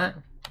do that.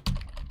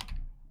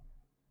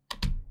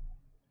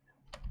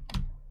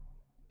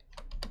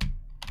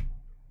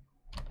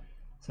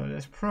 So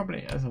there's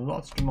a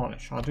lot to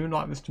demolish. I do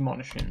like this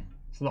demolishing.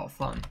 It's a lot of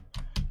fun.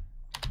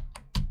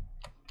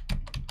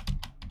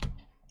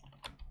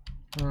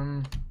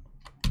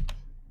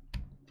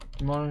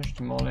 Demolish.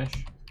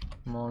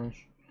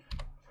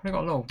 Probably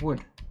got a lot of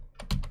wood.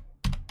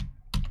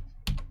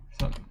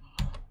 Some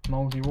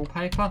mouldy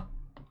wallpaper.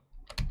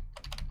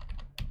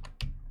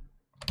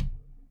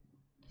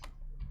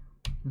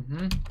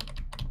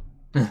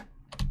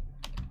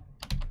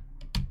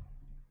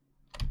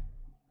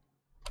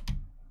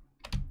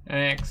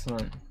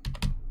 Excellent.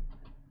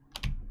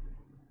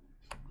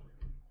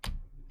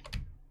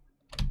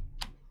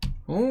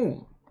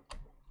 Ooh.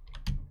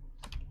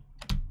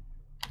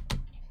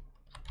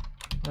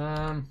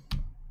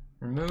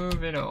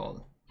 Remove it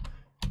all.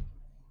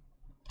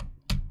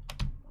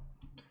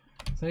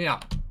 So yeah.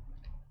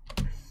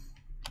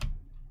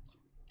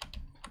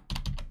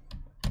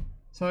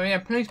 So yeah,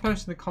 please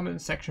post in the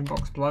comments section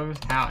box below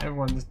how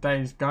everyone's day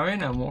is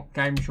going and what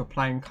games you're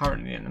playing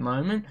currently at the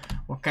moment,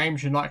 what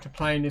games you'd like to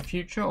play in the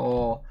future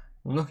or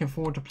looking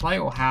forward to play,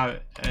 or how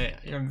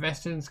your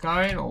investing's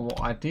going, or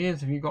what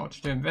ideas have you got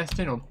to do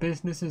investing, or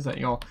businesses that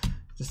you're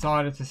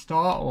decided to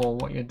start, or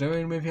what you're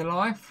doing with your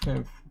life,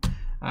 with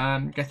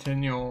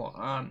getting your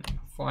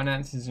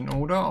finances in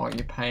order, or are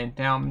you paying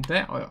down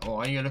debt, or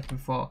are you looking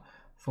for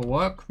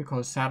work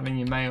because sadly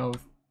you may have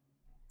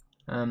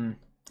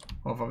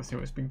of obviously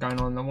what's been going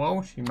on in the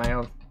world, you may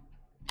have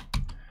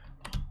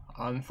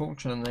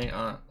unfortunately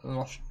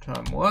lost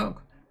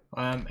work.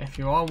 If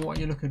you are, what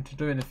are you looking to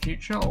do in the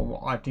future, or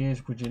what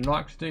ideas would you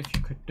like to do if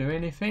you could do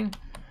anything?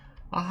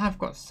 I have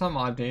got some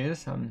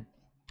ideas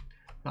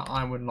that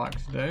I would like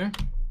to do.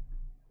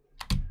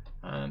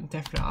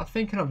 Definitely, I'm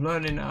thinking of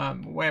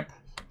learning web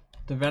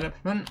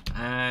development,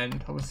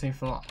 and obviously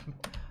for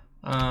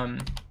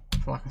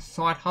like a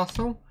side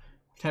hustle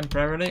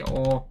temporarily,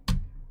 or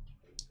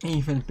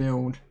even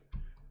build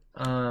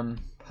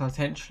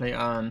potentially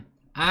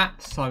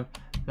apps, so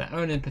the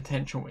earning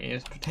potential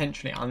is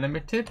potentially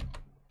unlimited.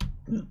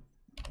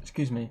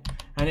 Excuse me,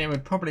 and it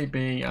would probably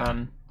be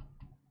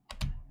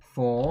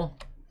for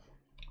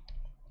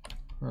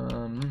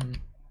oh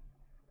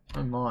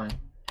my,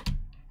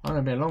 I'm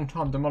gonna be a long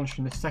time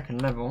demolishing this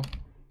second level.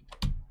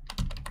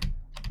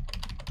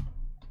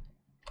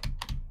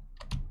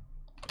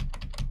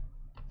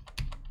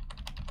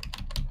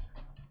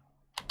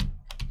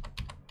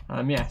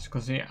 Yes,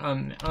 because the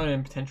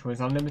earning potential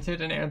is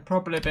unlimited, and it would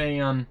probably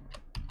be I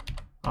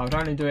would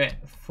only do it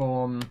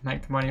for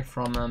make money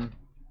from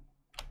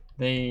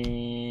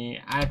the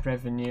ad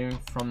revenue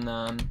from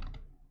the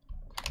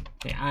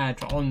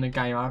ad on the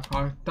game. I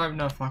don't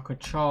know if I could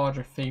charge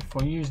a fee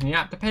for using the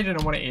app. Depending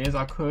on what it is,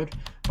 I could,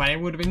 but it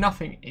would be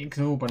nothing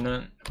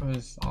exorbitant,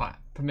 because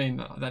for me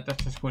that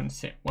just wouldn't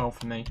sit well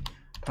for me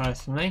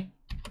personally.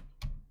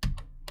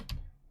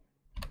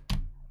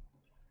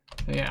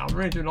 So yeah, I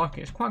really do like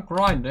it. It's quite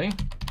grindy,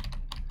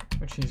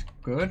 which is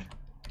good.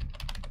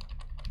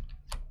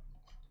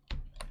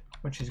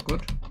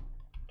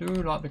 Do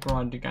like the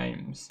grindy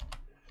games.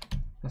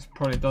 That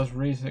probably does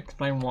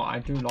explain why I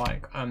do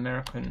like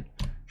American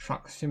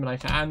Truck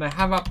Simulator, and they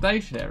have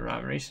updated it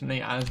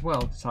recently as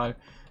well. So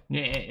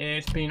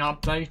it's been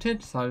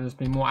updated, so there's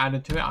been more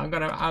added to it. I'm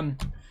gonna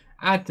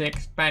add the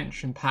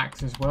expansion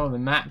packs as well, the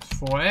maps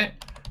for it.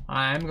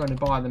 I am going to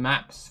buy the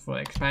maps for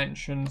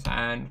expansions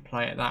and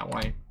play it that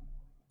way.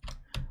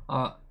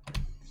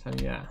 So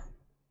yeah,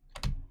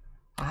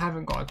 I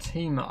haven't got a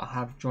team that I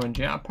have joined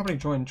yet. I'll probably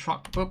join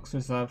Truck Books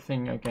as a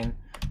thing again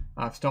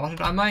I've started.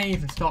 I may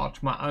even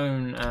start my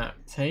own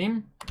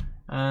team,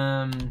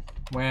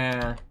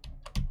 where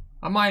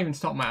I might even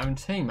start my own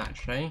team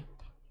actually.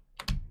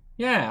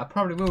 Yeah, I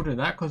probably will do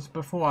that, because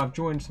before I've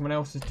joined someone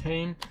else's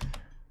team,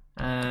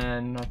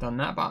 and I've done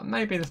that. But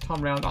maybe this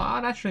time around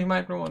I'd actually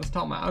maybe want to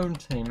start my own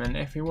team, and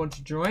if you want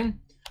to join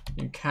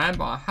you can,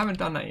 but I haven't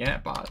done that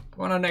yet. But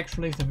when I next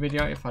release a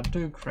video, if I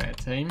do create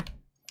a team,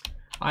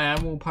 I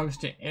will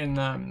post it in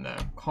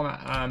the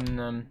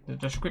comment, the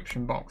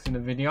description box in the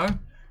video.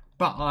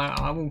 But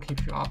I will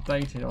keep you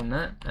updated on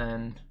that,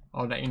 and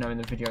I'll let you know in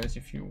the videos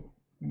if you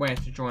where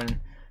to join,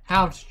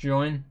 how to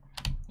join,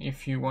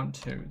 if you want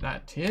to.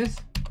 That is,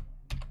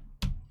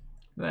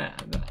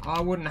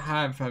 I wouldn't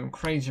have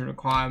crazy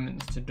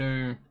requirements to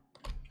do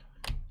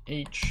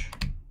each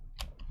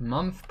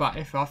month, but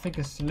if I think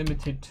it's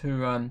limited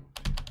to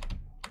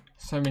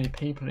so many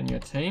people in your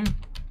team,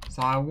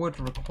 so I would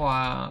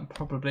require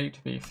probably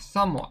to be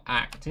somewhat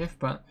active,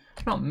 but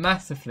not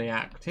massively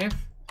active,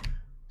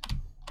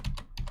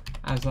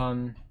 as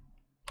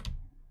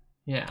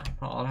yeah,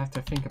 I'll have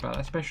to think about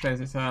it, especially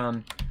as it's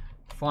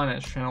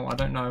finance channel. I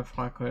don't know if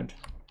I could.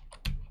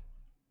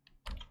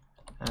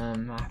 I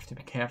have to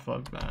be careful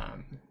of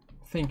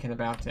thinking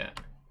about it,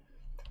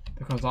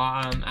 because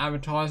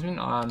advertisement.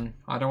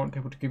 I don't want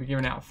people to be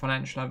giving out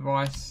financial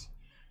advice.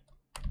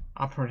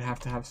 I probably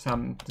have to have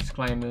some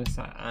disclaimers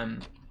that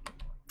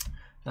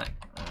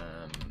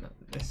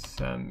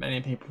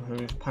many people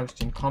who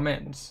post in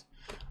comments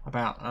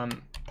about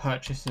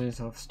purchases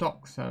of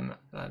stocks,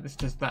 this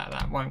does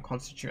that won't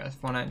constitute as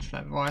financial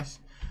advice,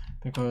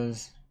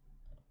 because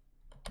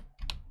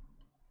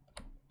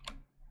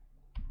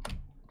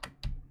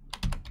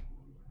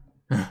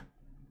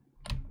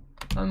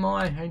oh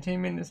my,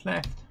 18 minutes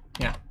left.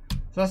 Yeah,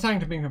 so that's something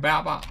to think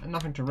about, but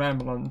nothing to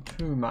ramble on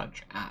too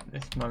much at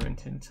this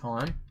moment in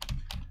time.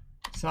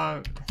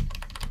 So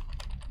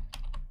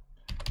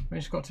we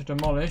just got to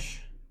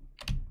demolish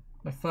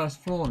the first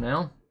floor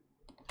now,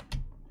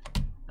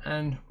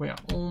 and we are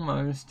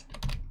almost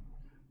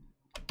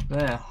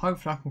there.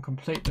 Hopefully I can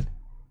complete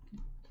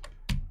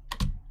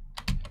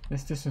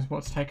this distance.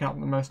 What's taken up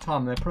the most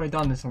time. They've probably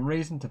done this on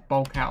reason to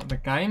bulk out the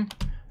game.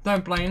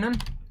 Don't blame them,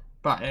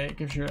 but it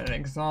gives you an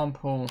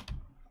example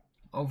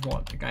of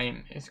what the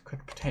game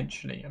could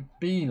potentially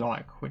be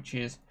like, which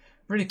is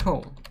really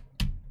cool.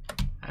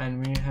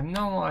 And we have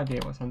no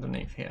idea what's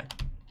underneath here.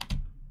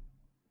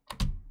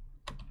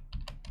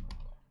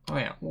 Oh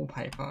yeah,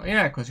 wallpaper.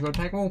 Yeah, because you've got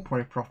to take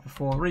wallpaper off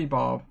before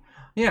rebar.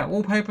 Yeah,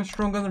 wallpaper's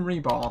stronger than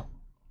rebar.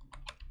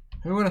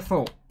 Who would have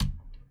thought?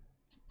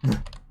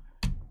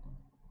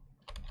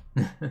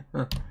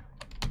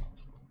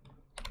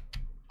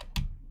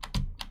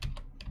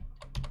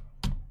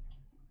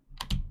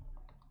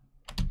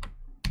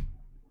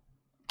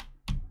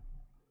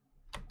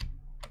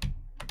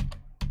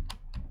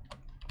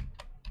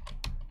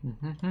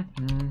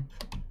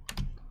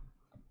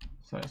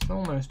 So it's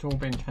almost all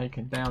been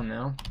taken down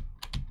now.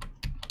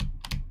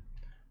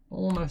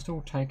 Almost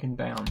all taken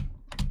down,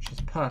 which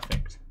is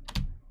perfect.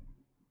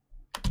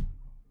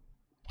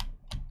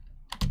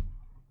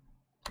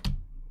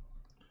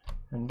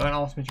 And don't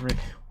ask me to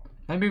rebuild.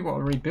 Maybe we've got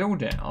to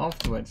rebuild it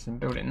afterwards and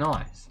build it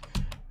nice.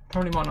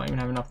 Probably might not even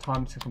have enough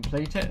time to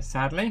complete it,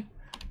 sadly.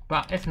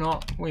 But if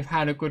not, we've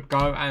had a good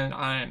go,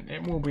 and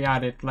it will be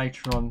added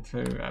later on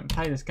to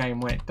play this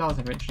game when it does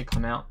eventually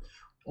come out,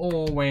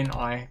 or when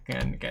I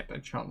can get the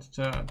chance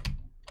to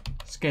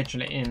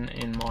schedule it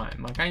in my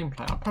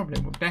gameplay. I probably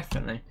will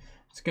definitely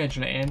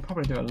schedule it in,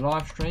 probably do a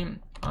live stream.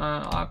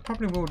 I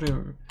probably will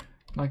do,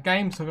 my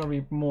games are going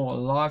to be more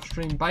live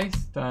stream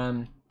based,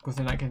 because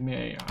then that gives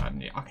me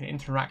I can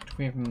interact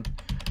with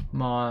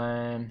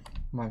my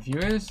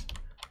viewers,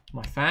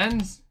 my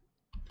fans,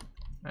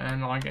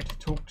 and I get to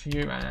talk to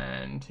you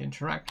and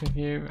interact with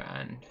you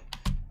and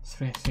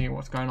see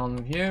what's going on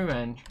with you,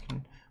 and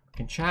we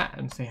can chat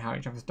and see how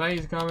each other's day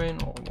is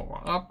going or what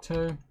we're up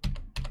to,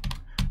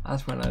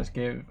 as well as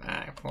give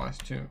advice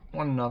to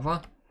one another,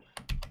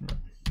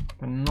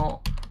 but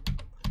not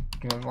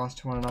give advice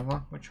to one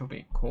another, which will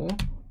be cool.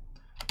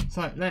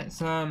 So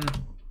let's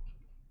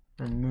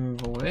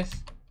remove all this,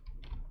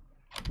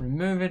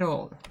 remove it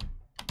all.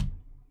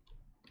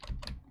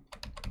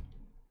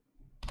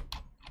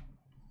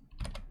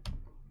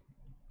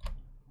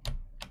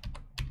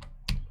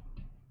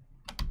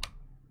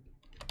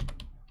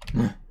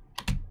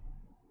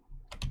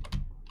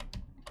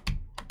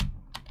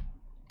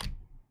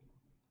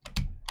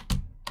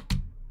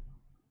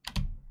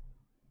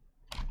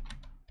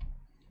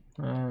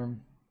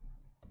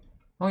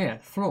 Oh yeah,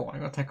 the floor. I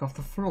gotta take off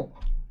the floor.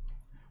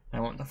 I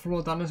want the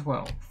floor done as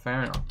well.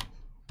 Fair enough.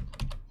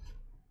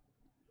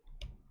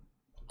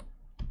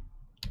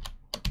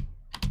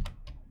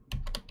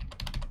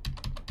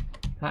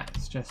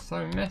 That's just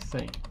so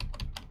messy.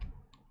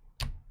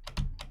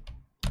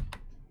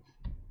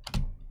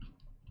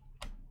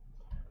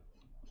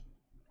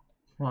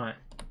 Right.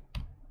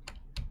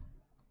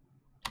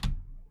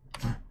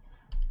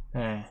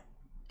 There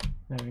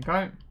we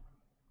go.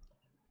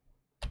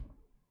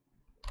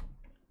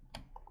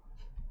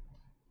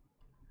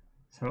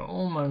 So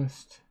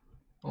almost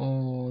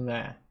all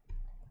there.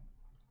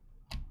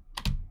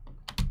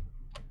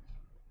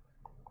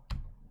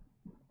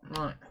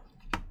 Right.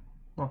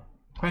 Well,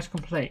 quest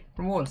complete.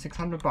 Reward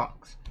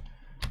 $600.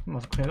 We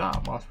must clear that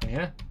up whilst we're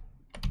here.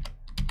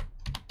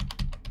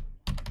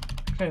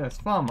 Okay, let's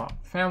farm up.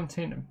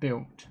 Fountain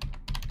built.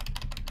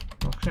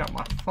 I'll clear up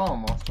my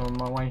farm whilst I'm on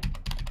my way.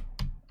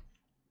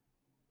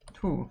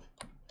 Cool.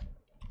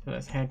 So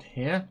let's head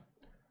here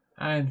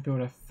and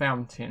build a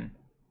fountain.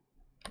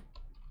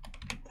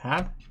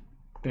 Tab,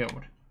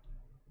 build.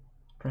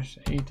 Press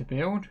E to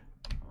build.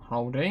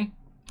 Hold E.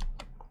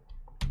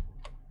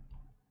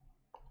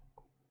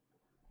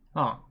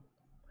 What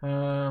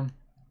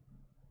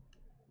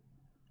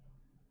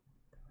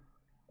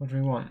do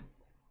we want?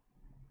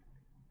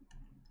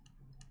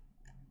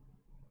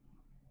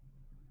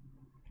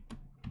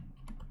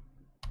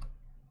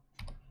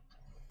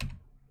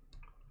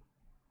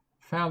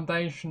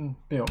 Foundation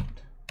built.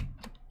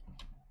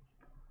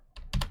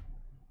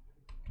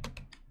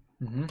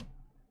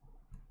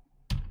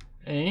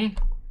 E.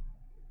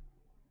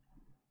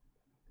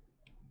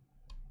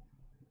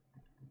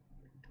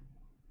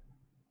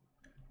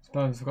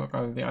 Suppose I've got to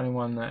go with the only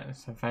one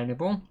that's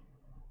available.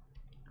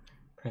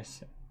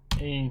 Press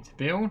E to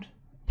build.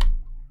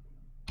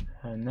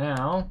 And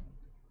now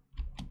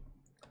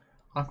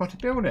I've got to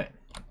build it.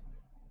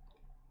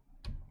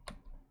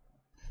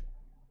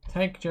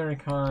 Take jerry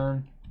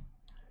can,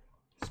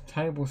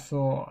 table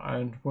saw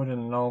and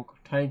wooden log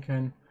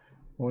taken,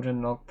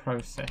 wooden log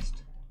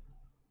processed.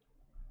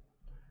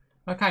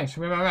 Okay,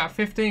 so we have about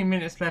 15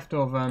 minutes left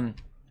of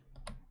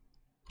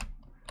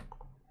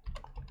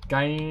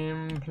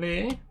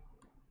gameplay.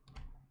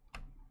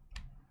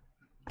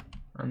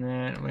 And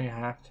then we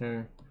have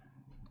to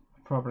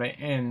probably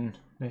end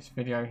this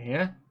video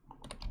here.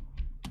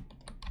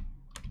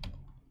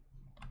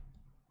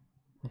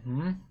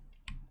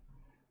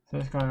 So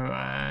let's go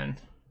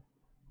and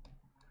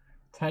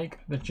take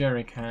the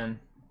jerry can.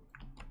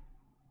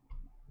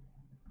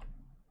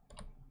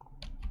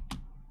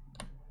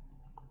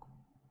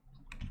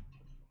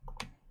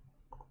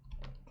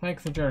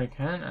 Take the jerry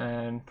can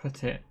and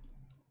put it.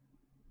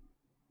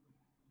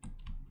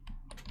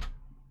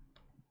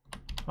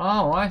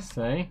 Oh, I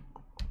see.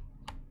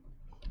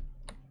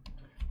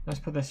 Let's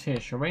put this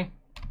here, shall we?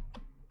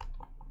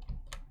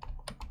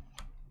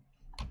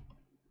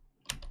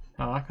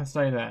 Oh, I can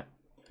stay there.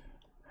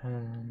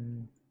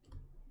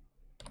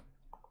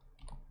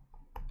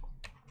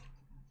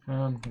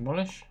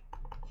 Demolish.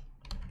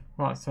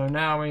 Right, so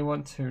now we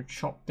want to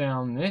chop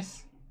down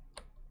this.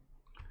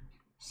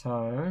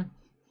 So,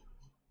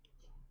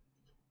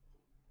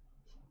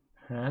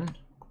 and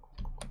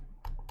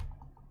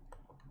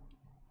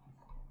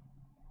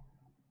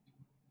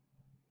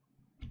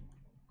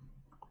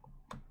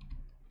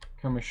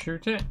can we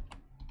shoot it?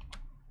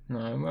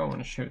 No, we don't want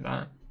to shoot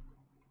that.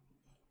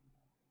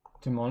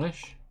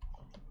 Demolish.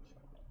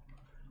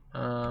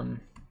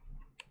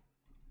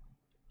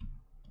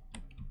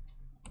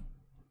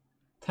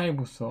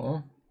 Table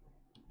saw.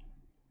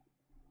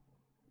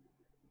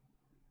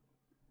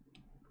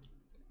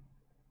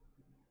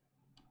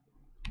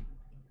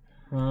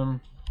 The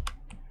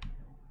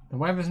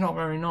weather's not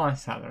very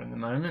nice out there at the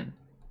moment.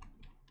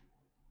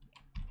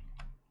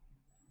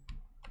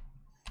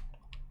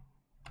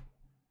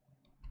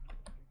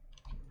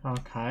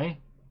 Okay.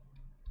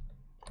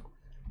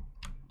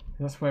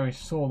 That's where we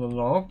saw the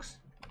logs.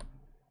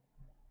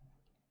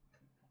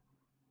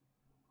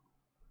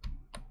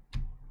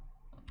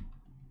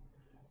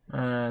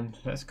 And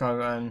let's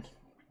go and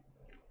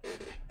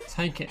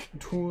take it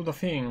to the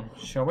thing,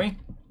 shall we?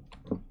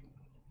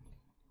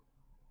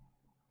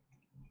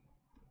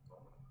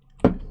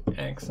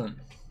 Excellent.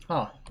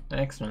 Oh,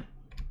 excellent.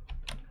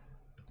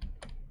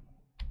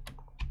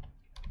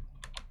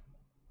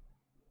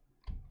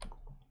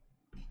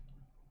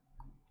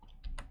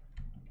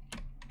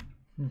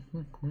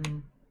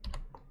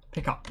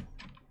 Pick up.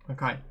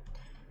 Okay.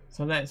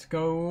 So let's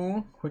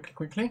go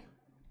quickly.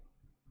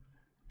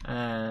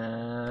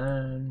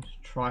 And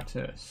try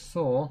to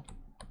saw.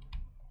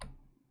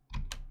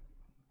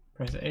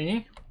 Press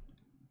E.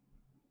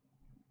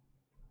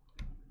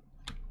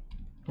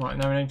 Right,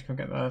 now we need to go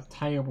get the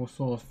table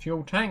saw's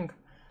fuel tank.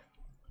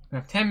 We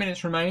have 10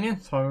 minutes remaining,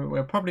 so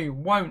we probably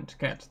won't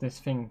get this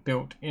thing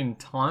built in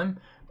time,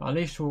 but at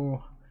least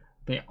we'll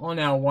be on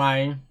our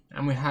way.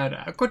 And we had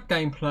a good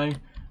gameplay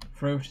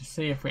through to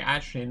see if we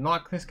actually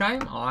like this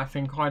game. I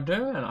think I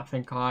do, and I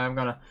think I am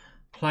going to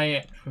play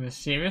it for the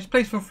series.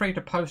 Please feel free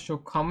to post your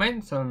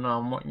comments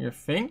on what you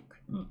think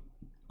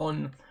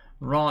on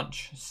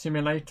Ranch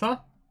Simulator.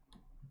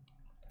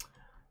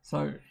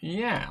 So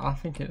yeah, I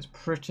think it's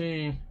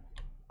pretty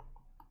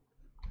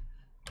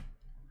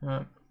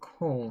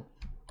cool.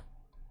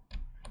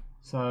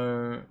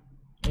 So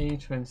E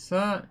to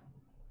insert,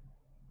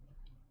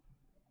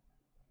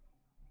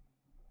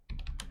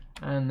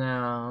 and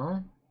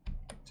now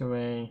do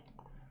we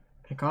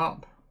pick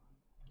up,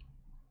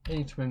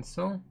 E to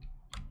install.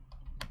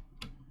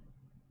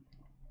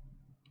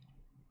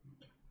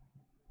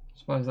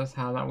 Suppose that's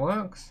how that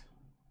works.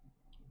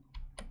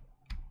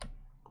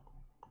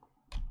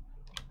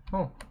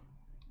 Oh,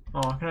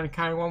 I can only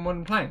carry one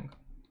wooden plank.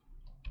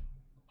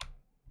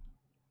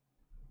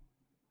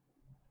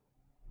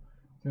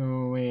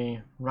 Do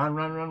we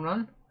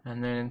run,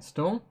 and then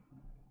install?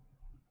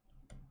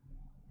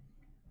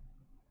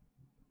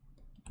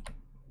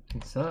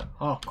 Insert.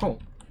 Oh, cool.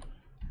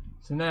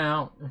 So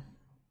now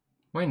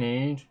we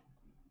need,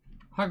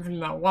 hopefully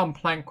that one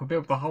plank will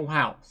build the whole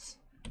house.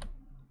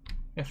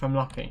 If I'm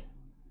lucky.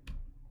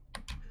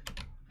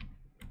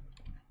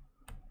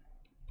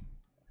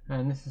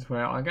 And this is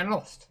where I get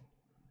lost.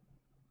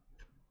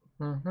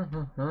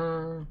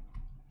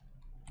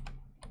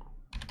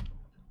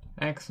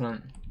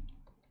 Excellent.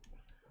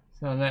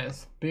 So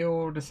let's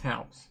build this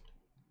house.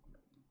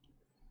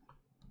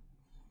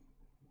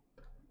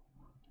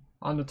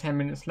 Under 10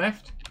 minutes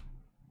left.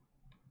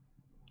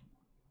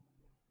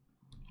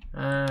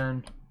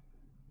 And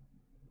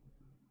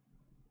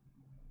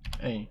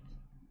hey,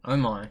 oh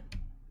my.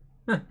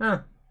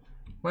 Where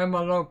are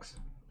my logs?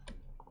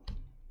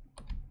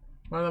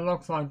 Where are the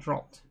logs I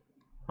dropped?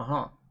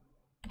 Aha.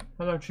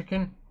 Hello,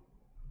 chicken.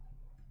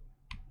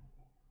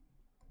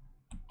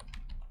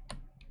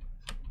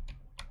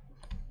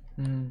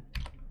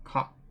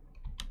 Cut.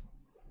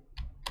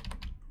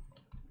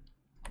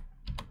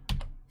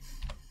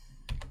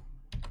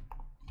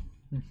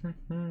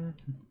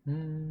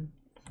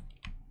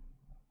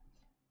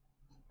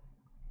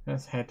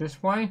 Let's head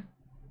this way.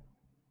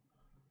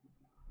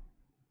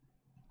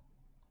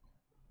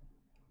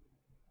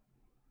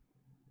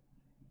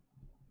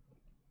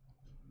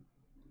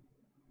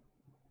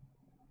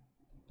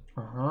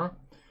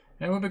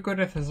 It would be good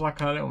if there's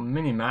like a little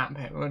mini map.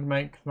 It would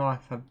make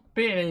life a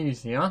bit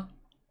easier.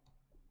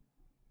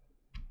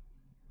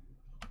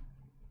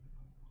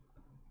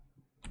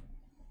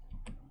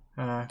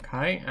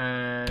 Okay,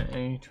 and I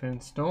need to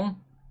install.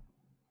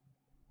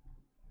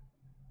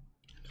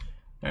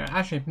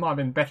 Actually, it might have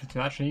been better to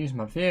actually use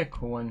my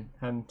vehicle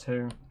and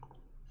to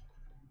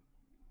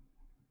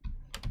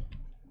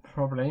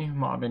probably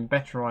might have been a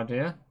better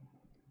idea.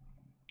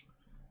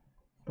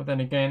 But then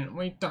again,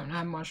 we don't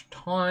have much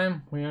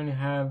time. We only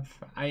have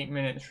 8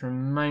 minutes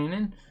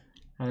remaining,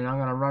 and I'm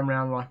gonna run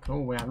around like,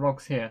 oh, we have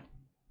logs here.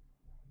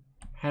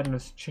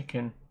 Headless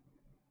chicken.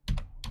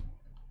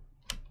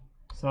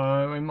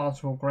 So we might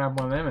as well grab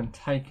one of them and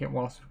take it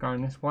whilst we're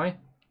going this way.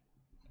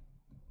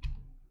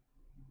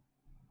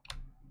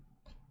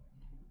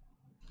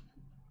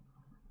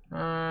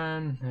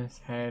 And let's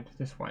head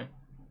this way.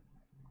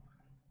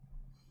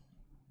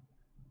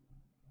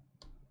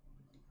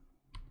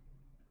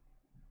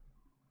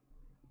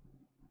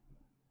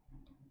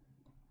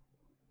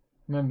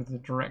 Remember the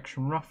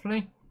direction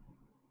roughly.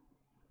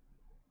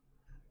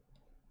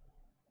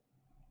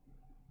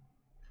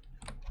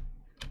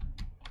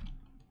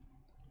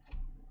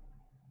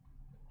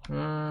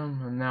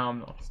 And now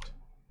I'm lost.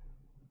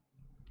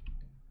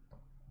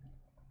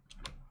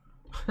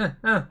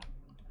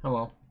 Oh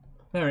well,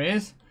 there it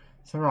is.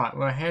 So right,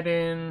 we're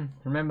heading,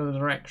 remember the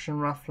direction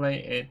roughly,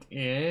 it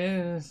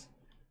is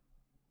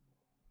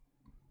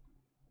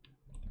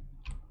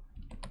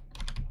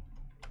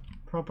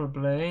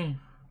probably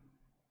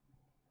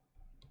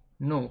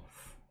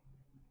north,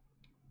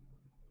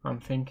 I'm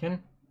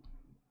thinking.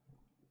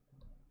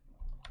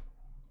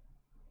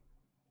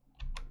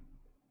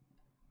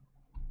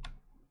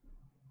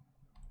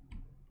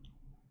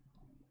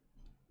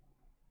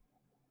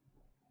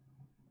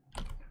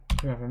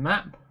 We have a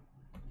map.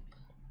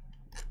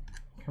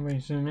 Can we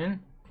zoom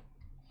in?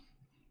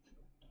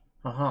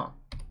 Aha,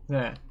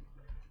 there.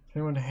 So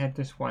we want to head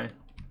this way.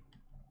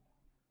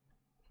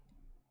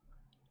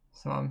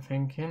 So I'm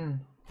thinking,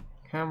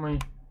 can we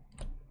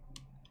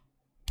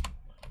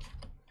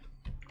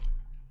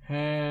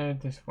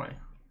head this way?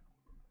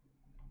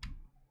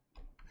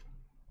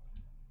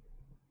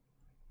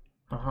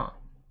 Aha.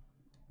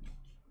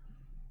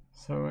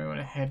 So we want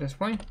to head this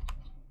way.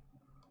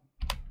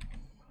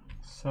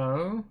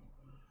 So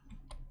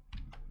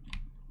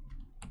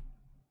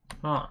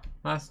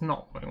that's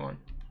not what we want.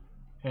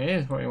 It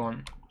is what we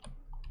want.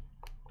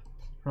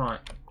 Right,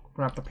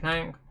 grab the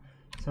plank.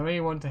 So we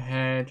want to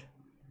head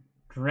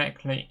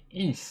directly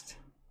east.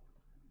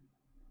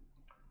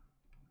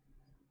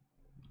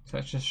 So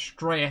it's just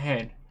straight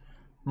ahead.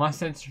 My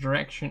sense of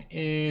direction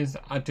is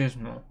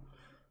abysmal.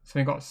 So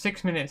we've got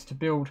 6 minutes to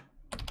build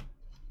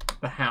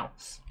the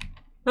house.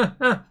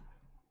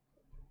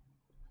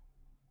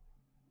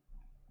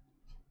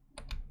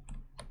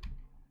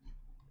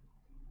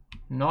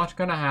 Not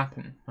gonna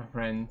happen, my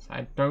friends.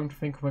 I don't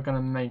think we're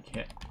gonna make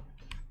it.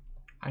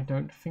 I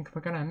don't think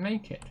we're gonna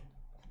make it.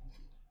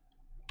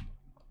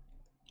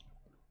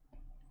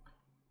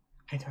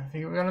 I don't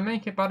think we're gonna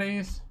make it,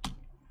 buddies.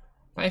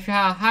 But if you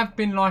have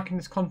been liking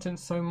this content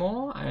so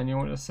more and you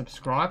want to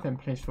subscribe, then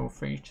please feel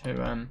free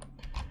to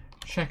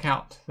check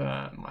out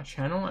my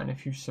channel. And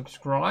if you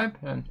subscribe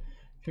and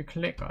if you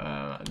click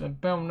the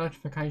bell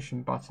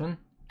notification button,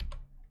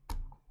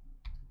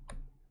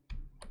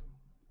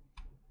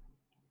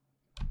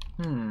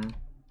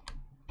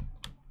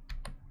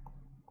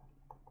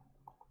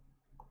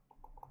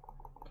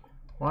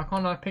 why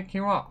can't I pick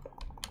you up?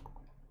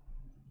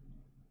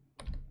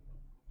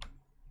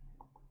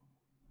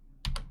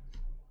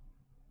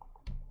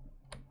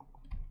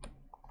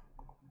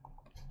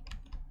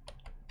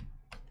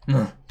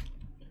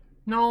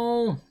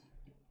 No!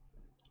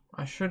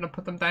 I shouldn't have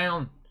put them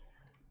down.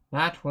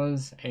 That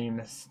was a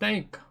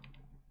mistake.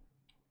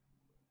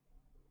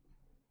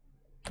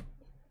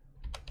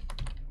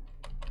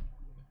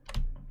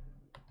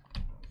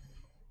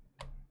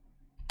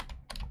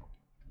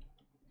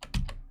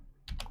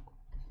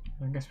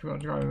 I guess we've got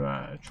to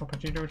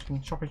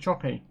go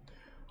choppy.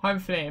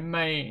 Hopefully it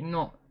may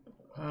not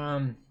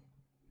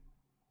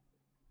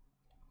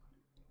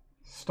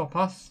stop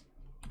us.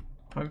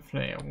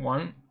 Hopefully it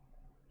won't.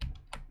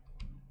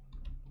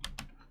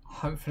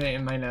 Hopefully it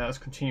may let us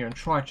continue and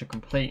try to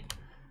complete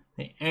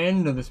the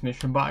end of this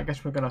mission, but I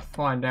guess we're going to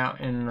find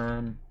out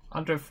in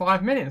under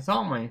 5 minutes,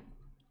 aren't we?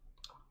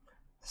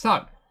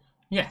 So,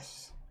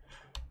 yes.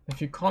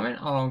 If you comment,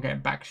 I'll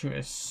get back to you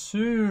as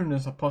soon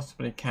as I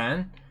possibly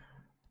can.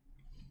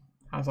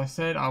 As I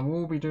said, I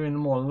will be doing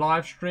more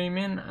live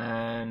streaming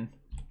and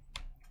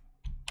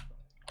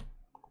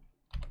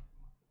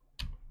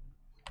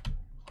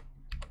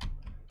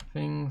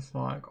things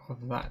like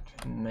of that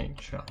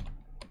nature.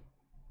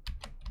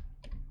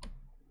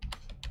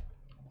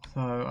 So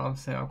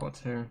obviously I've got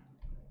to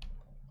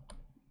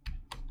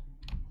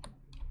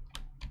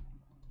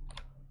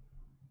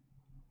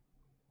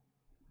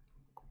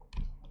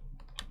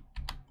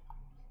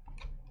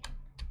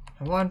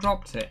have I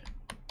dropped it?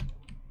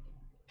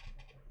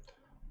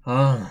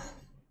 Ah,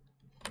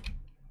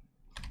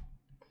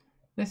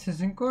 this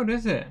isn't good,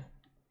 is it?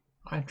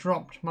 I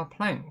dropped my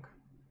plank.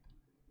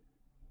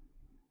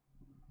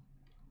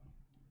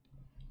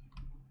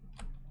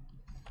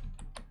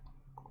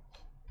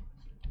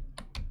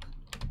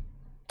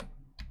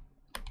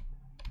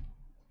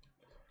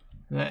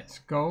 Let's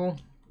go.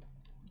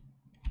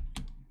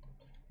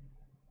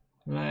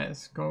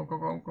 Let's go, go,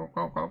 go, go,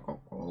 go, go,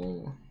 go,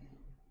 go.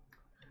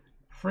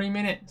 3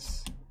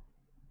 minutes.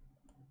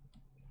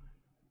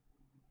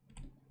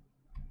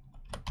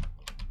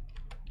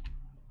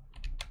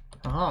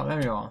 Aha, there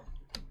we are.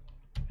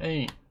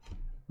 E.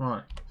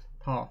 Right.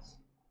 Pass.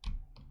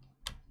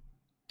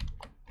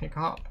 Pick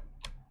up.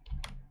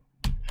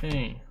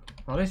 E.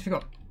 Well, at least we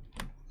got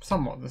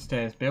somewhat of the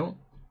stairs built.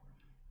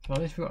 So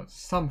at least we got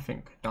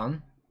something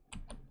done.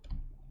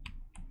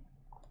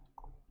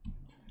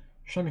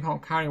 Shame we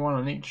can't carry one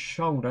on each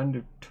shoulder and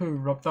do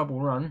 2 double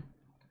run.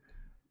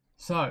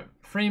 So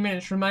 3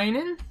 minutes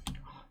remaining,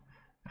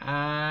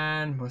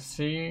 and we'll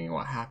see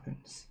what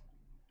happens.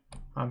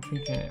 I'm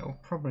thinking it'll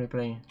probably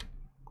be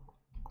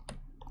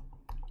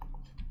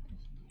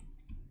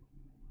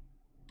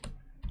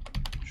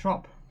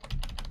drop.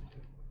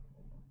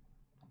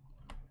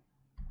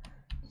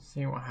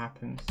 See what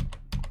happens.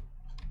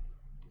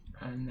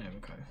 And there we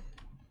go.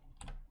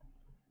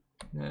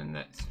 Then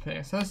let's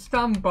fix. So there's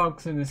some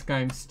bugs in this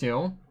game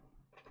still.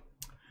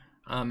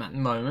 At the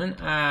moment,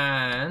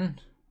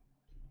 and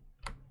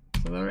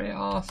so there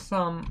are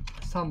some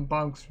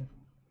bugs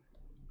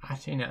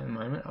at the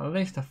moment. At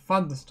least the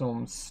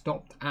thunderstorms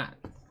stopped at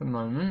the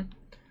moment,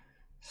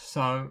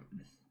 so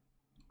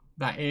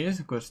that is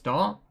a good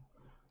start.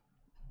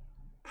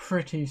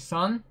 Pretty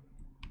sun.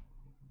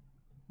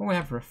 Well, we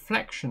have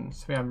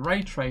reflections. We have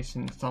ray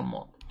tracing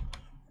somewhat.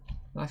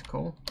 That's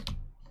cool.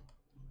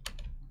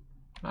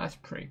 That's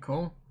pretty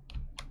cool.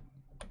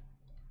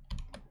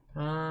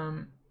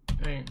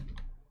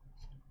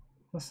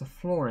 That's the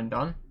flooring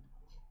done.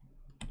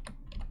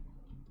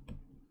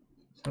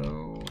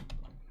 So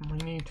we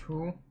need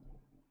to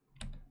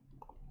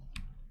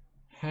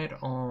head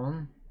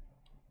on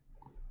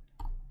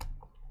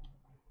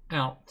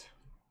out.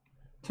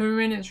 2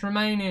 minutes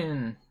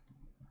remaining.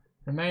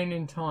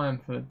 Remaining time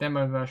for the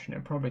demo version.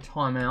 It'll probably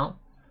time out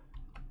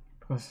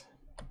because,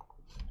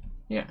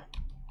 yeah,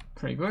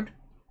 pretty good.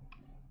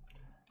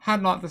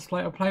 Had like this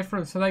later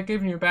playthrough, so they're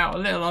giving you about a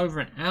little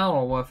over an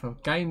hour worth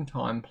of game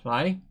time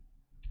play.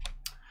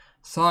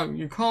 So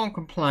you can't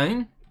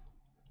complain,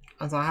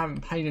 as I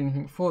haven't paid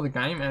anything for the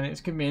game, and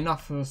it's given me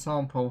enough of a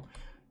sample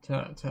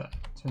to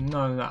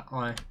know that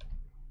I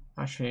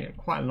actually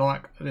quite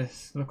like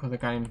this look of the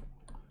game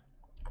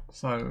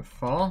so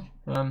far.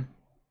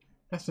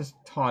 Let's just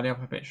tidy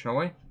up a bit, shall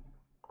we?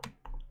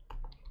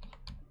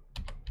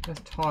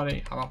 Let's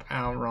tidy up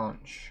our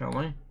ranch, shall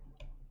we?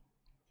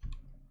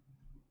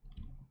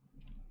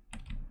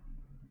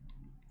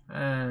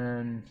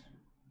 And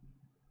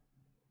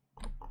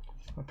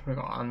I've probably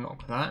got to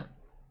unlock that.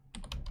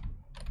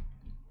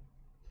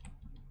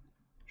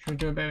 Should we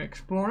do a bit of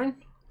exploring?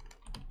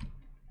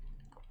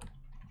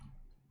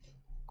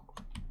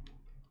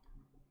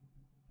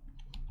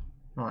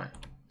 Right.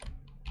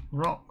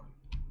 Rock.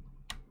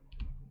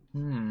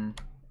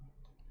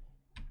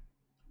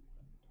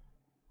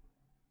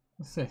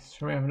 What's this?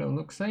 Shall we have a little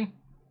look-see?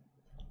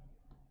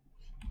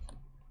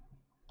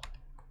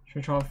 Should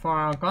we try and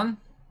fire our gun?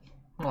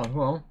 Might as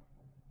well.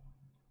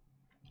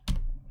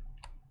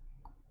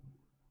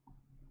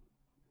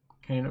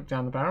 Can you look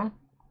down the barrel?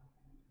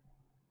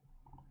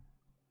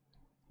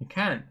 You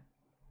can.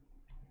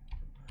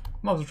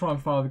 Might as well try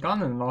and fire the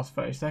gun in the last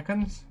 30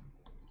 seconds.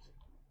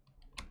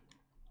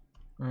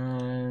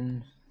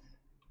 And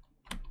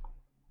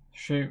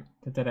shoot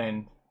the dead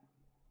end.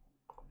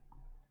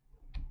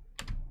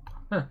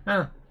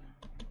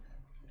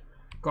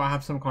 got to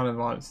have some kind of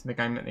violence in the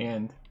game at the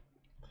end.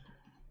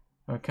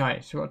 Okay,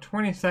 so we've got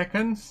 20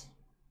 seconds.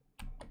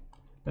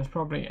 There's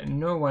probably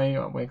no way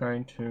we're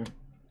going to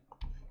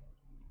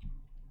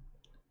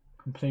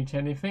complete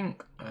anything.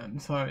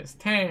 So it's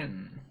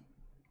 10,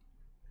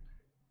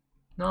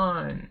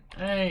 9,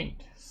 8,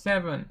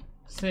 7,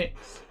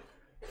 6,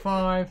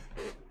 5,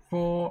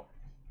 4,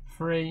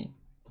 3,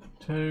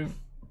 2,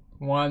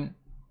 1,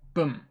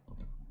 boom.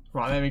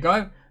 Right, there we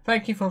go.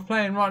 Thank you for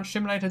playing Ranch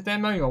Simulator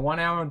Demo. Your 1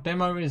 hour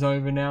demo is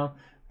over now.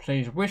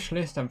 Please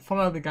wishlist and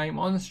follow the game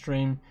on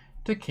stream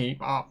to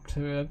keep up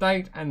to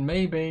date, and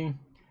maybe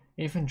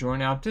even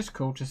join our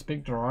Discord to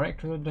speak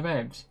direct with the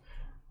devs.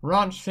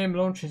 Ranch Sim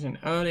launches in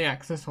early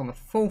access on the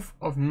 4th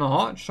of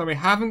March, so we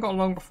haven't got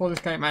long before this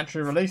game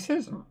actually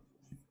releases.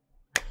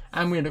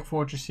 And we look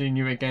forward to seeing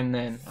you again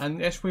then. And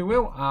yes, we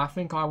will. I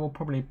think I will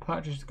probably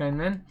purchase the game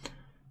then.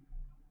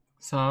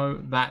 So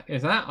that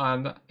is that.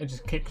 And it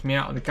just kicked me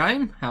out of the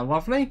game. How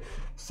lovely.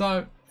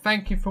 So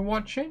thank you for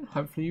watching.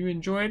 Hopefully you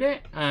enjoyed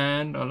it.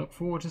 And I look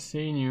forward to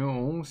seeing you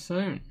all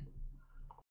soon.